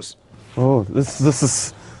mosquitoes. Oh, this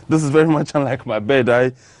is very much unlike my bed.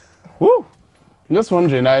 I'm just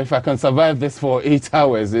wondering if I can survive this for 8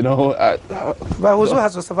 hours, you know. But who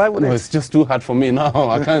has to survive with it? It's just too hard for me now.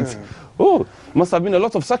 I can't. Oh, must have been a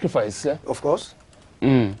lot of sacrifice. Yeah? Of course.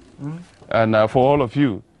 And for all of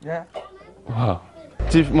you. Yeah. Wow.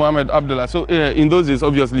 Chief Mohammed Abdullah, so in those days,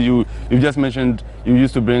 obviously, you just mentioned you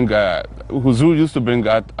used to bring, Kuzuru used to bring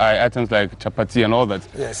items like chapati and all that.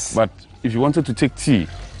 Yes. But if you wanted to take tea,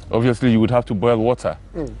 obviously you would have to boil water.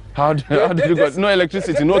 How did you go? No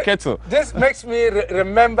electricity, no kettle. This makes me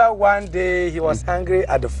remember one day he was hungry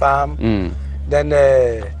at the farm. Then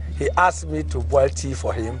he asked me to boil tea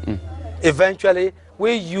for him. Eventually,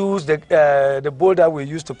 we used the bowl that we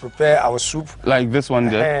used to prepare our soup. Like this one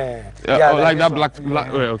there? Like that black,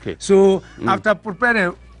 okay. So after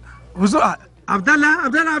preparing, Abdallah,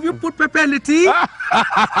 have you put pepper in the tea?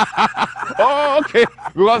 Oh, okay.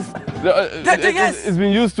 Because it's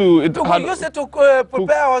been used to... We used it to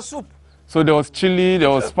prepare our soup. So there was chili, there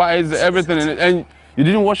was spice, everything in it. And you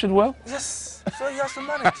didn't wash it well? Yes. So you have to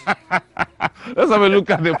manage. Let's have a look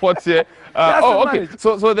at the pot here. Oh, okay.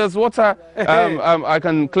 So there's water. I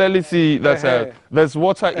can clearly see that there's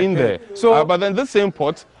water in there. So, but then this same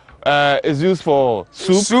pot is used for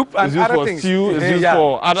soup and other things. Stew, is used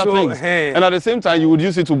for other things. And at the same time, you would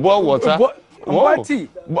use it to boil water. Boil tea.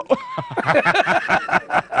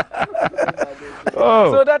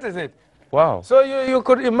 Oh. So that is it. Wow. So you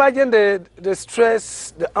could imagine the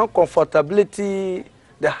stress, the uncomfortability,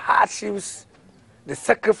 the hardships, the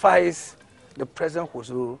sacrifice the President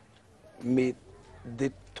Kuzuru made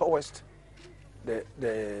towards the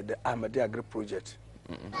Ahmadiyya Agri project.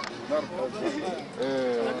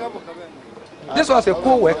 This was a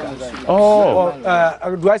co-worker. Oh.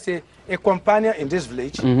 Or do I say a companion in this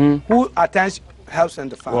village who at times helps in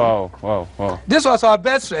the farm. Wow. This was our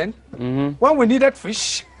best friend. When we needed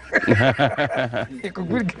fish, he could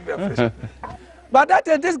give me a fish. But that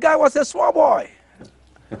this guy was a small boy.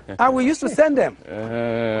 And we used to send them.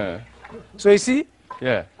 So you see?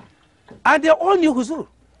 Yeah. And they all knew Kuzuru.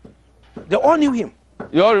 They all knew him.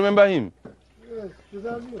 You all remember him?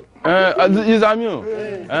 Izamio.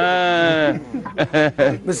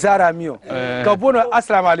 Mr. Kabuno,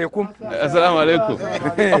 assalamu alaikum. Assalamu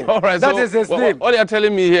alaikum. All right, that is his name. All you're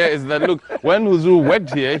telling me here is that, look, when Kuzuru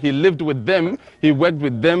worked here, he lived with them, he worked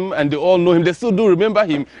with them, and they all know him. They still do remember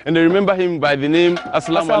him, and they remember him by the name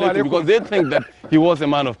Assalamu alaikum, because they think that he was a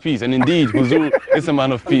man of peace. And indeed, Kuzuru is a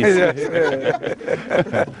man of peace.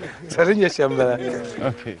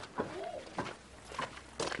 Okay.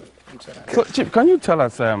 So, Chief, can you tell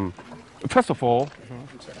us, first of all,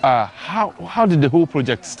 how did the whole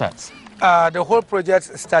project start? The whole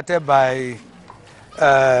project started by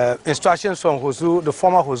instructions from Kuzuru, the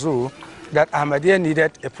former Kuzuru, that Ahmadiyya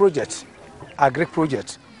needed a project, a Greek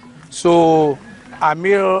project. So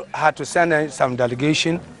Amir had to send in some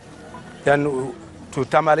delegation then to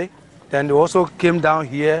Tamale. Then they also came down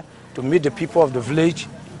here to meet the people of the village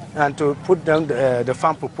and to put down the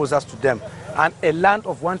farm proposals to them. And a land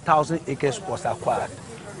of 1,000 acres was acquired.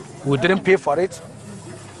 We didn't pay for it.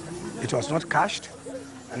 It was not cashed.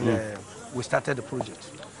 And we started the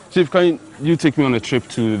project. Chief, can you take me on a trip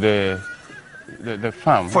to the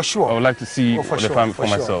farm? For sure. I would like to see the farm for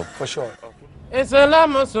myself. For sure. Then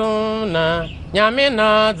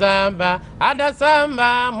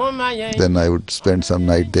I would spend some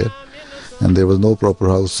night there. And there was no proper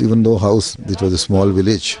house, even no house. It was a small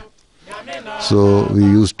village. So we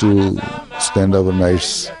used to spend our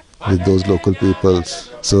nights with those local people.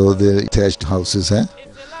 So they thatched houses,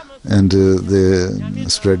 and they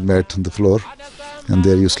spread mat on the floor, and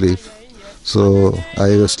there you sleep. So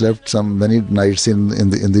I slept many nights in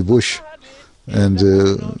the bush, and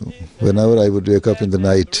whenever I would wake up in the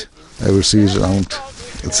night, I would see around,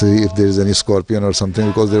 see if there is any scorpion or something,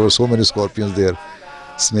 because there were so many scorpions there.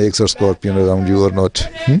 snakes or scorpion around you or not.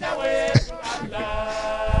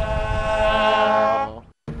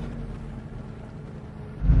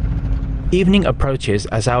 Evening approaches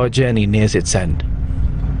as our journey nears its end.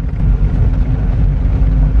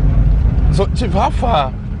 So, Chief, how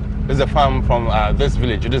far is the farm from this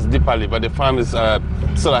village? It is Dipali, but the farm is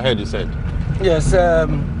still ahead, you said? Yes,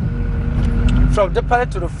 from Dipali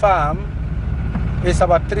to the farm, it's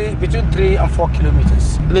about between 3 and 4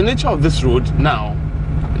 kilometers. The nature of this road now,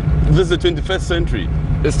 this is the 21st century,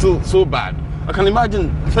 is still so bad. I can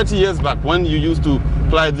imagine 30 years back when you used to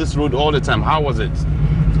ply this road all the time. How was it?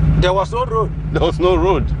 There was no road. There was no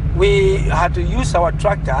road. We had to use our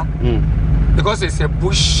tractor because it's a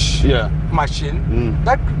bush machine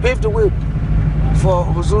that paved the way for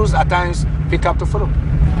Huzus at times pick up to follow.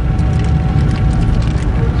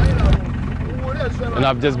 And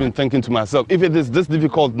I've just been thinking to myself, if it is this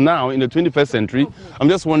difficult now in the 21st century, I'm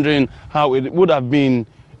just wondering how it would have been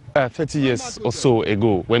 30 years or so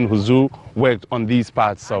ago when Huzu worked on these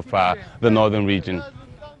parts of the northern region.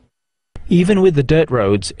 Even with the dirt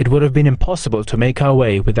roads, it would have been impossible to make our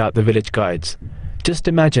way without the village guides. Just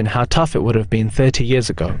imagine how tough it would have been 30 years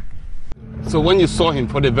ago. So when you saw him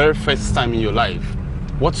for the very first time in your life,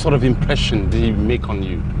 what sort of impression did he make on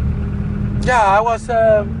you? Yeah, I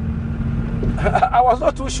was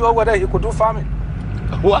not too sure whether he could do farming.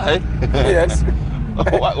 Why? Yes.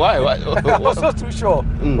 Why? I was not too sure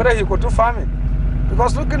whether he could do farming.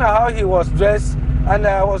 Because looking at how he was dressed, and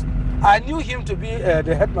I knew him to be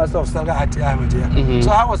the headmaster of Salga at Ahmadiyya. So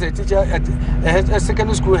I was a teacher, a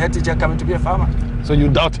secondary school head teacher coming to be a farmer. So you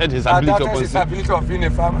doubted his ability, of being a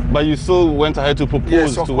farmer. But you still went ahead to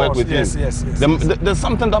propose to work with him. Yes. There's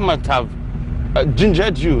something that might have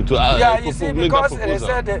gingered you to you see, because they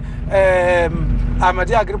said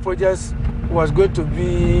Ahmadiyya Agri Projects was going to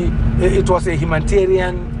be, it was a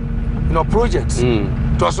humanitarian project.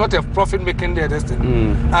 It was not a profit-making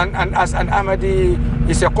destiny. And as an Ahmadi,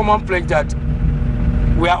 it's a common pledge that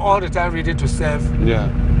we are all the time ready to serve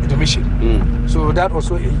the mission. So that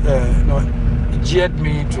also geared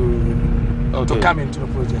me to come into the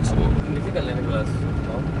project.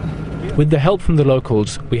 With the help from the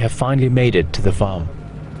locals, we have finally made it to the farm.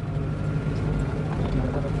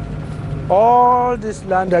 All this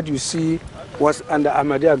land that you see was under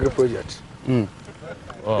Ahmadiyya Agri Project. Wow.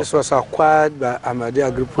 This was acquired by Ahmadiyya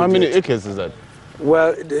Agri Project. How many acres is that?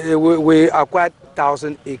 Well, we acquired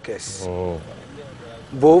 1,000 acres.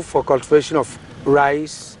 Both for cultivation of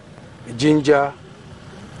rice, ginger,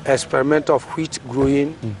 experiment of wheat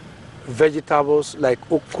growing, vegetables like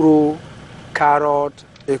okra, carrot,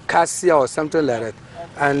 cassia or something like that,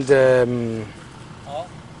 and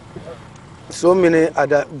so many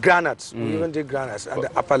other granates. We even did granates at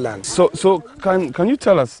the upper land. So can you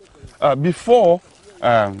tell us, before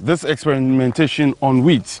this experimentation on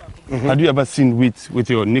wheat, had you ever seen wheat with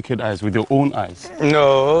your naked eyes, with your own eyes?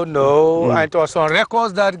 No. It was on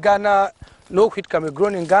records that Ghana, no wheat can be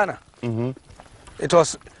grown in Ghana. It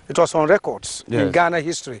was on records in Ghana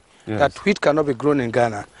history that wheat cannot be grown in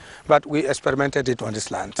Ghana. But we experimented it on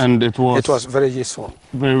this land. And it was very useful.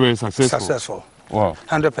 Very, very successful. Successful. Wow.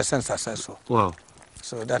 100% successful. Wow.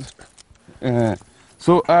 So that.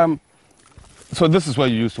 So this is where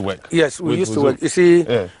you used to work? Yes, we used to work. You see,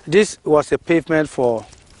 this was a pavement for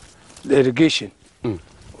the irrigation.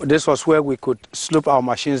 This was where we could slope our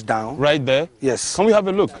machines down. Right there? Yes. Can we have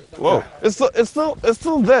a look? Wow. It's still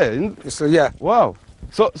there. Yeah. Wow.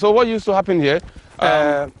 So what used to happen here?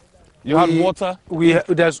 You had water?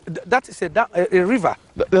 That is a river.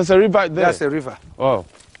 There's a river there? That's a river. Wow.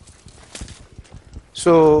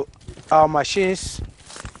 So our machines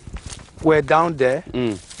were down there.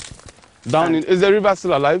 Is the river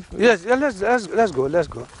still alive? Yes, let's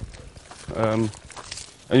go. And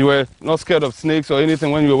you were not scared of snakes or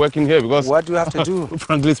anything when you were working here? Because what do you have to do?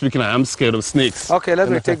 Frankly speaking, I am scared of snakes. Okay, let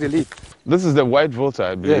me take the lead. This is the white volta,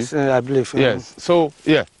 I believe. Yes, I believe. Yes.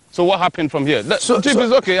 So what happened from here? Chief,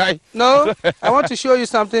 is okay. No, I want to show you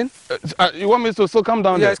something. You want me to still come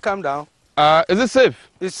down there? Yes, come down. Is it safe?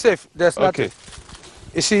 It's safe. There's nothing. Okay.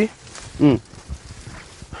 You see?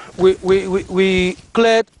 We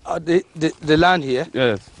cleared the land here.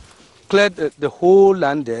 Yes. Cleared the whole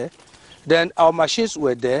land there. Then our machines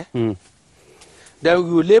were there. Then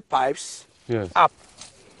we will lay pipes up.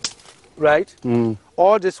 Right?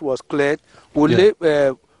 All this was cleared. We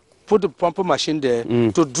put the pumper machine there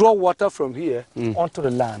to draw water from here onto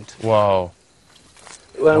the land. Wow.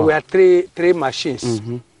 Well, we had three machines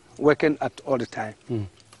working at all the time.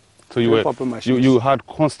 So you had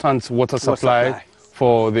constant water supply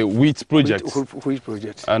for the wheat project. Wheat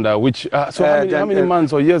project. And how many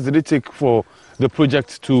months or years did it take for the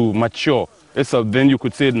project to mature So then you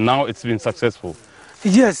could say now it's been successful.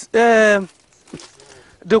 Yes, the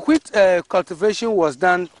wheat cultivation was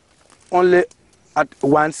done only at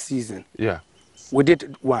one season. Yeah. We did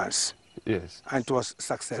it once. Yes. And it was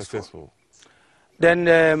successful.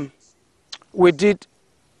 Then we did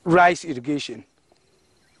rice irrigation.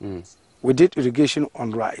 We did irrigation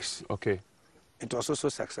on rice. Okay. It was also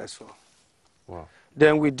successful. Wow.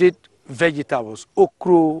 Then we did vegetables,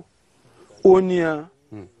 okra, onion,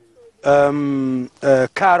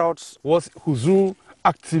 carrots. Was Huzur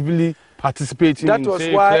actively participating that in was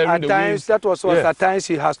say, why clearing at the times weeds? that was at times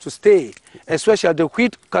he has to stay, especially the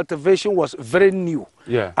wheat cultivation was very new.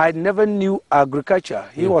 Yeah. I never knew agriculture.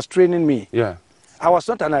 He was training me. Yeah. I was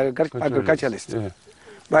not an agriculturalist. Yeah.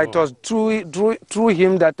 But it was through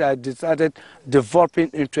him that I decided developing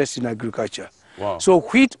interest in agriculture. Wow. So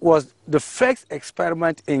wheat was the first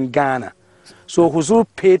experiment in Ghana. So Huzur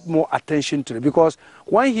paid more attention to it because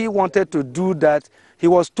when he wanted to do that, he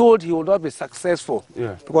was told he would not be successful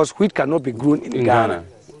because wheat cannot be grown in Ghana.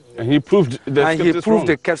 And he proved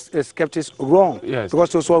the skeptics wrong. Yes.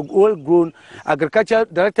 Because it was all grown.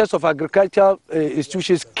 Directors of agricultural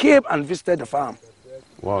institutions came and visited the farm.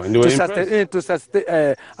 Wow, and they were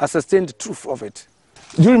to sustain the truth of it.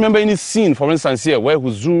 Do you remember any scene, for instance, here where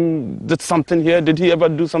Huzur did something here? Did he ever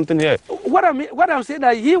do something here? What I'm saying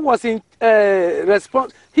that he was in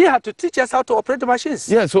response. He had to teach us how to operate the machines.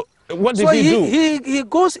 Yeah. So what did he do? He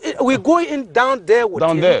goes. We go in down there with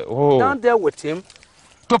him. Down there with him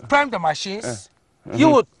to prime the machines. He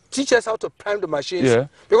will teach us how to prime the machines. Yeah.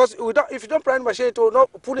 Because if you don't prime the machine, it will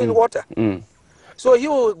not put in water. So he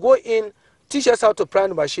will go in, teach us how to prime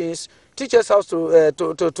the machines, teach us how to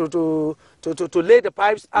lay the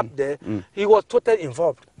pipes up there. He was totally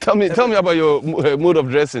involved. Tell me about your mode of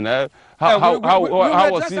dressing. How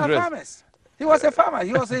was he dressed? Farmers. He was a farmer.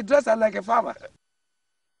 He was dressed like a farmer.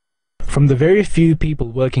 From the very few people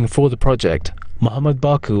working for the project, Muhammad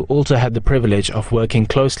Baku also had the privilege of working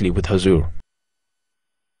closely with Huzur.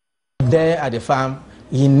 There at the farm,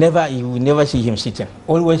 you will never see him sitting.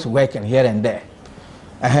 Always working here and there.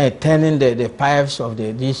 Turning the pipes of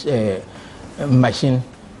this machine,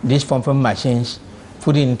 these pumping machines,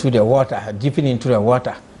 putting into the water, dipping into the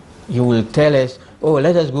water. You will tell us, oh,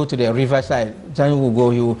 let us go to the riverside. Then we'll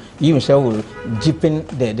go, he himself will dip in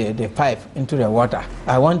the pipe into the water.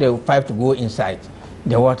 I want the pipe to go inside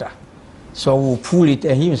the water. So we'll pull it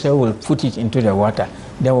and he himself will put it into the water.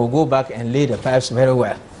 Then we'll go back and lay the pipes very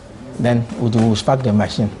well. Then we'll spark the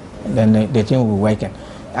machine. Then the thing will be working.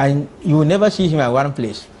 And you will never see him at one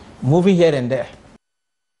place, moving here and there.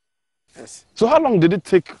 Yes. So how long did it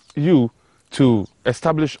take you to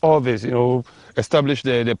establish all this, establish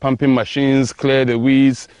the pumping machines, clear the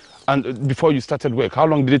weeds, and before you started work? How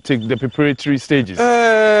long did it take, the preparatory stages?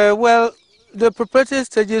 Well, the preparatory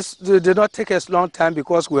stages did not take us a long time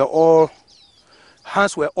because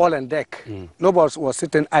hands were all on deck. Nobody was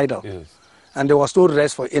sitting idle. Yes. And there was no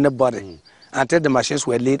rest for anybody until the machines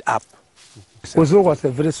were laid up. Huzur was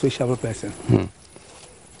a very sociable person.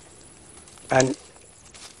 And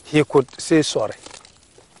he could say sorry.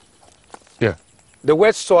 Yeah. The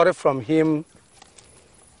word sorry from him,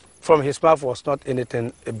 from his mouth, was not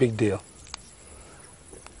anything a big deal.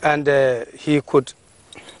 And he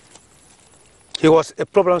was a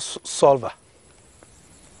problem solver.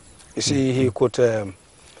 You see, he could,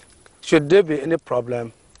 should there be any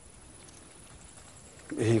problem,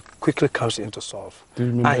 he quickly comes in to solve. Do you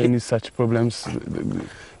remember any such problems?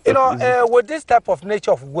 With this type of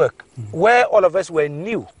nature of work, where all of us were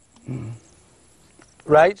new,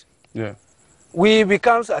 right? Yeah. We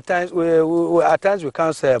becomes at times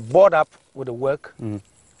becomes bored up with the work.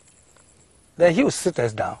 Then he will sit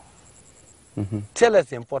us down, tell us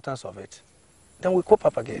the importance of it. Then we cope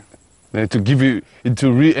up again. Then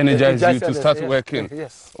to re-energize you to start working.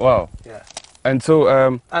 Yes. Wow. Yeah. And so.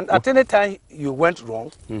 And at any time you went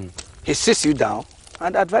wrong, he sits you down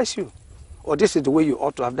and advises you. Or this is the way you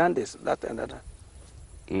ought to have done this, that and that.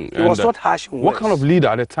 He was not harsh in What words. kind of leader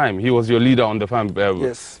at the time? He was your leader on the farm.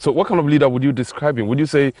 Yes. So what kind of leader would you describe him? Would you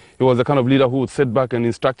say he was the kind of leader who would sit back and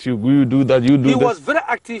instruct you, you do that, you do this? He was very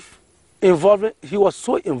active, involving. He was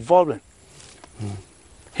so involving.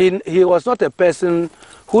 He was not a person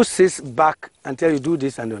who sits back and tell you do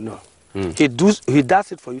this and no. He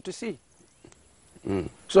does it for you to see.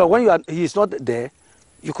 So when he's not there,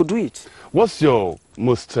 you could do it. What's your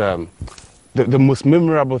most the most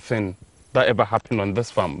memorable thing that ever happened on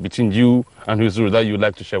this farm between you and Huzur that you'd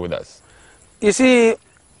like to share with us? You see,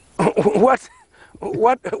 what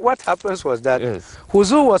happens was that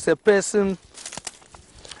Huzur was a person,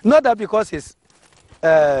 not that because he's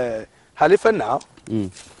Khalifa now,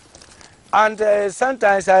 And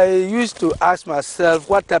sometimes I used to ask myself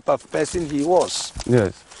what type of person he was.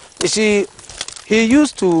 Yes. You see, he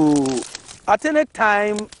used to, at any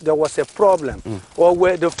time there was a problem, or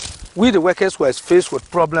where we the workers were faced with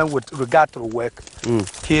problem with regard to work,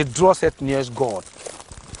 he draws it near God.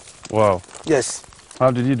 Wow. Yes.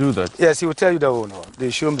 How did he do that? Yes, he will tell you that, oh no, they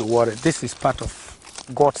show him the water. This is part of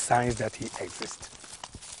God's signs that he exists.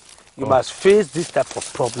 You must face this type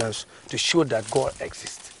of problems to show that God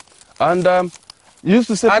exists. And you used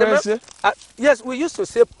to say prayers here? Yes, we used to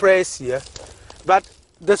say prayers here, but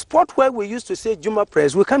the spot where we used to say Juma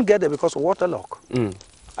prayers, we can't get there because of waterlock.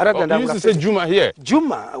 Other than that, you used to say Juma here?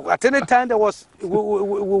 Juma. At any time there was, we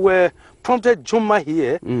were prompted Juma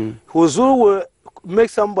here. Huzur will make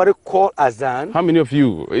somebody call Azan. How many of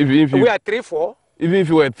you? If you we are 3, 4. Even if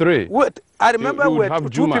you were 3? I remember we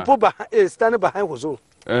had 2 people standing behind Huzur.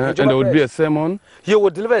 And there would be a sermon? He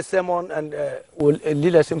would deliver a sermon and will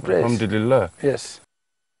lead us in prayer. Alhamdulillah. Yes.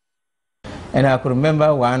 And I could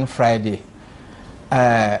remember one Friday,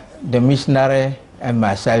 the missionary and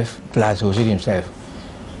myself, plus Huzur himself,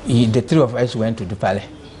 the 3 of us went to the palace.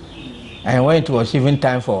 And when it was even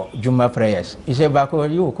time for Juma prayers, he said, Bako,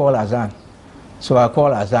 you will call Azan. So I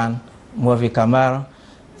called Azan. Movi Kamar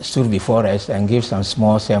stood before us and gave some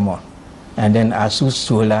small sermon. And then I stood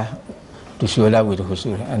Shola to Shola with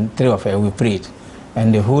Huzur, and 3 of us, we prayed.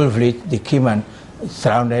 And the whole village, they came and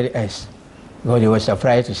surrounded us. Because they were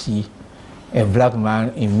surprised to see a black man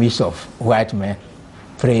in midst of white men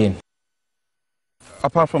praying.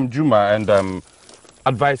 Apart from Juma and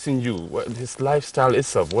advising you, his lifestyle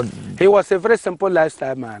itself, what? He was a very simple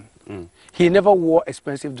lifestyle man. He never wore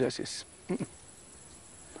expensive dresses.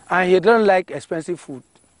 And he didn't like expensive food.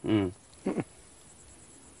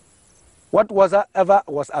 Whatever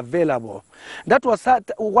was available. That was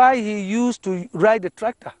why he used to ride the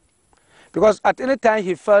tractor. Because at any time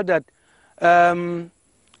he felt that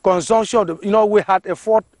consumption, we had a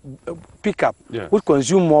Ford pickup which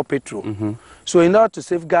consumed more petrol. So in order to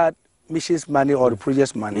safeguard mission's money or the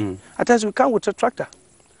project's money, at times we come with a tractor.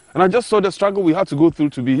 And I just saw the struggle we had to go through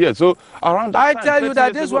to be here. So around that I tell you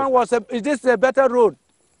that this one was a better road.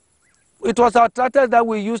 It was our tractors that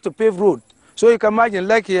we used to pave road. So you can imagine,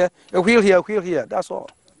 like here, a wheel here, that's all.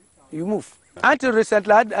 You move. Until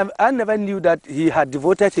recently, I never knew that he had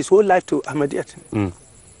devoted his whole life to Ahmadiyyat.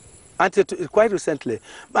 Until quite recently.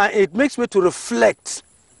 But it makes me to reflect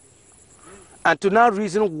and to now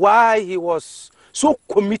reason why he was so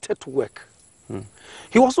committed to work.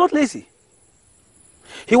 He was not lazy.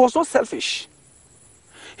 He was not selfish.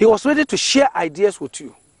 He was ready to share ideas with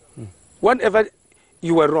you whenever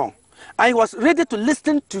you were wrong. And he was ready to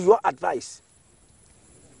listen to your advice.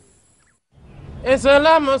 It was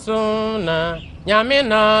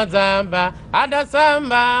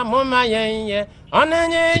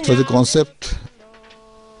a concept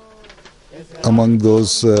among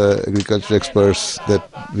those agriculture experts that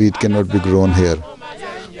wheat cannot be grown here.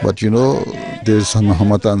 But there is some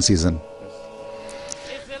Hamatan season.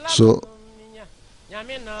 So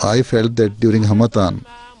I felt that during Hamatan,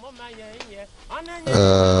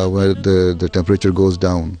 where the temperature goes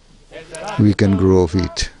down, we can grow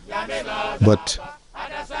wheat. But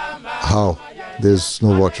how? There's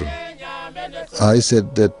no water. I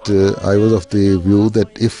said that I was of the view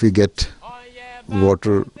that if we get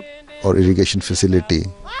water or irrigation facility,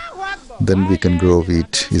 then we can grow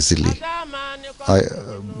wheat easily. I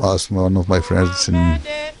asked one of my friends in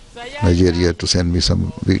Nigeria to send me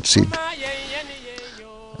some wheat seed,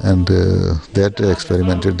 and that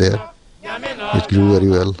experimented there. It grew very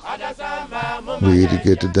well. We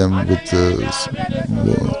irrigated them with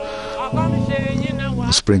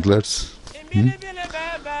sprinklers.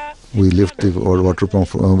 We lift the water from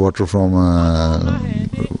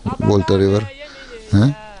Volta River,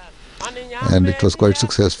 and it was quite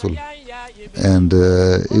successful. And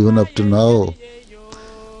even up to now,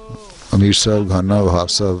 Mirza Masroor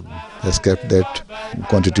Ahmad has kept that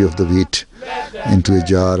quantity of the wheat into a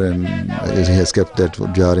jar, and he has kept that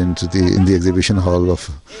jar in the exhibition hall of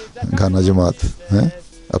Ghana Jamaat.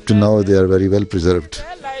 Up to now, they are very well preserved.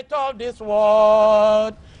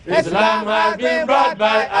 Islam has been brought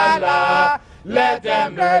by Allah. Let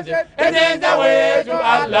them merge it. It is the way to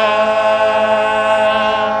Allah.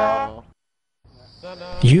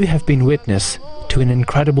 You have been witness to an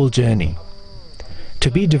incredible journey. To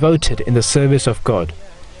be devoted in the service of God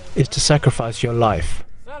is to sacrifice your life,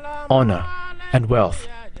 honor, and wealth.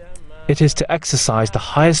 It is to exercise the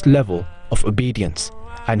highest level of obedience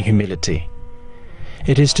and humility.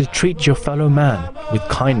 It is to treat your fellow man with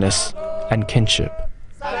kindness and kinship.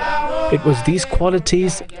 It was these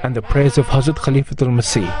qualities and the prayers of Hazrat Khalifatul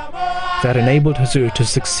Masih that enabled Hazur to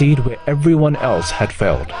succeed where everyone else had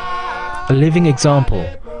failed. A living example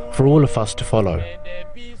for all of us to follow.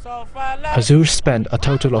 Hazur spent a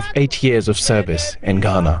total of 8 years of service in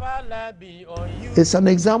Ghana. It's an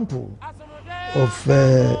example of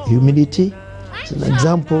humility, it's an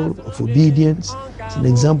example of obedience, it's an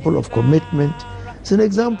example of commitment, it's an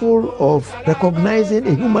example of recognizing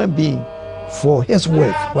a human being for his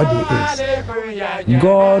worth, what he is.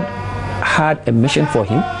 God had a mission for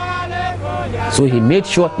him, so he made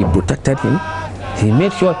sure he protected him, he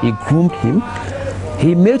made sure he groomed him,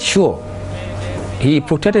 he made sure he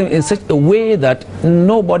protected him in such a way that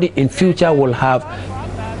nobody in future will have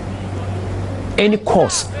any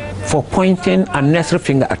cause for pointing a unnecessary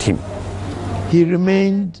finger at him. He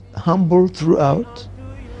remained humble throughout.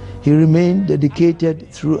 He remained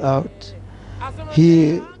dedicated throughout.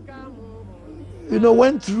 He,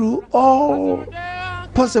 went through all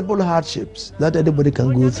possible hardships that anybody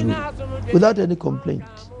can go through without any complaint.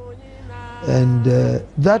 And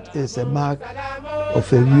that is a mark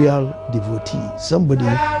of a real devotee, somebody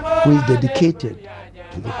who is dedicated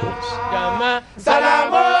to the cause.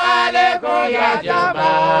 Salamu alaikum ya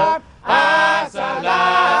jama. Assalamu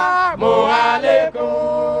alaikum.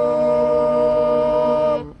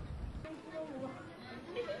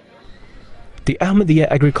 The Ahmadiyya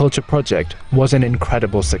Agriculture Project was an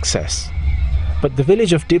incredible success. But the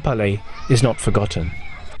village of Dipale is not forgotten.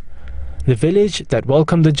 The village that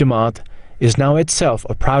welcomed the Jamaat is now itself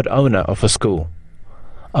a proud owner of a school.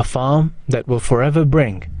 A farm that will forever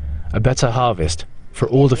bring a better harvest for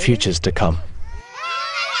all the futures to come.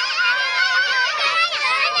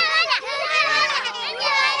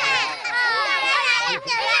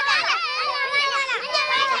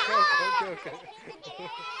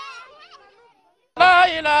 La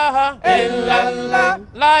ilaha illallah,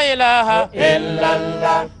 la ilaha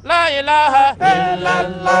illallah, la ilaha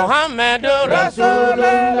illallah, Muhammadur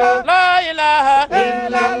Rasulullah, la ilaha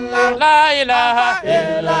illallah, la ilaha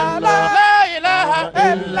illallah, la ilaha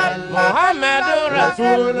illallah, Muhammadur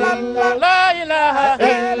Rasulullah, la ilaha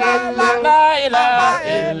illallah, la ilaha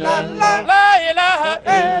illallah, la ilaha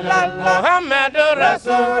illallah, Muhammadur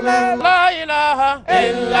Rasulullah, la ilaha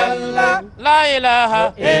illallah, la ilaha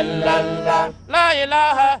illallah, la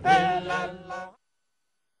ilaha illallah.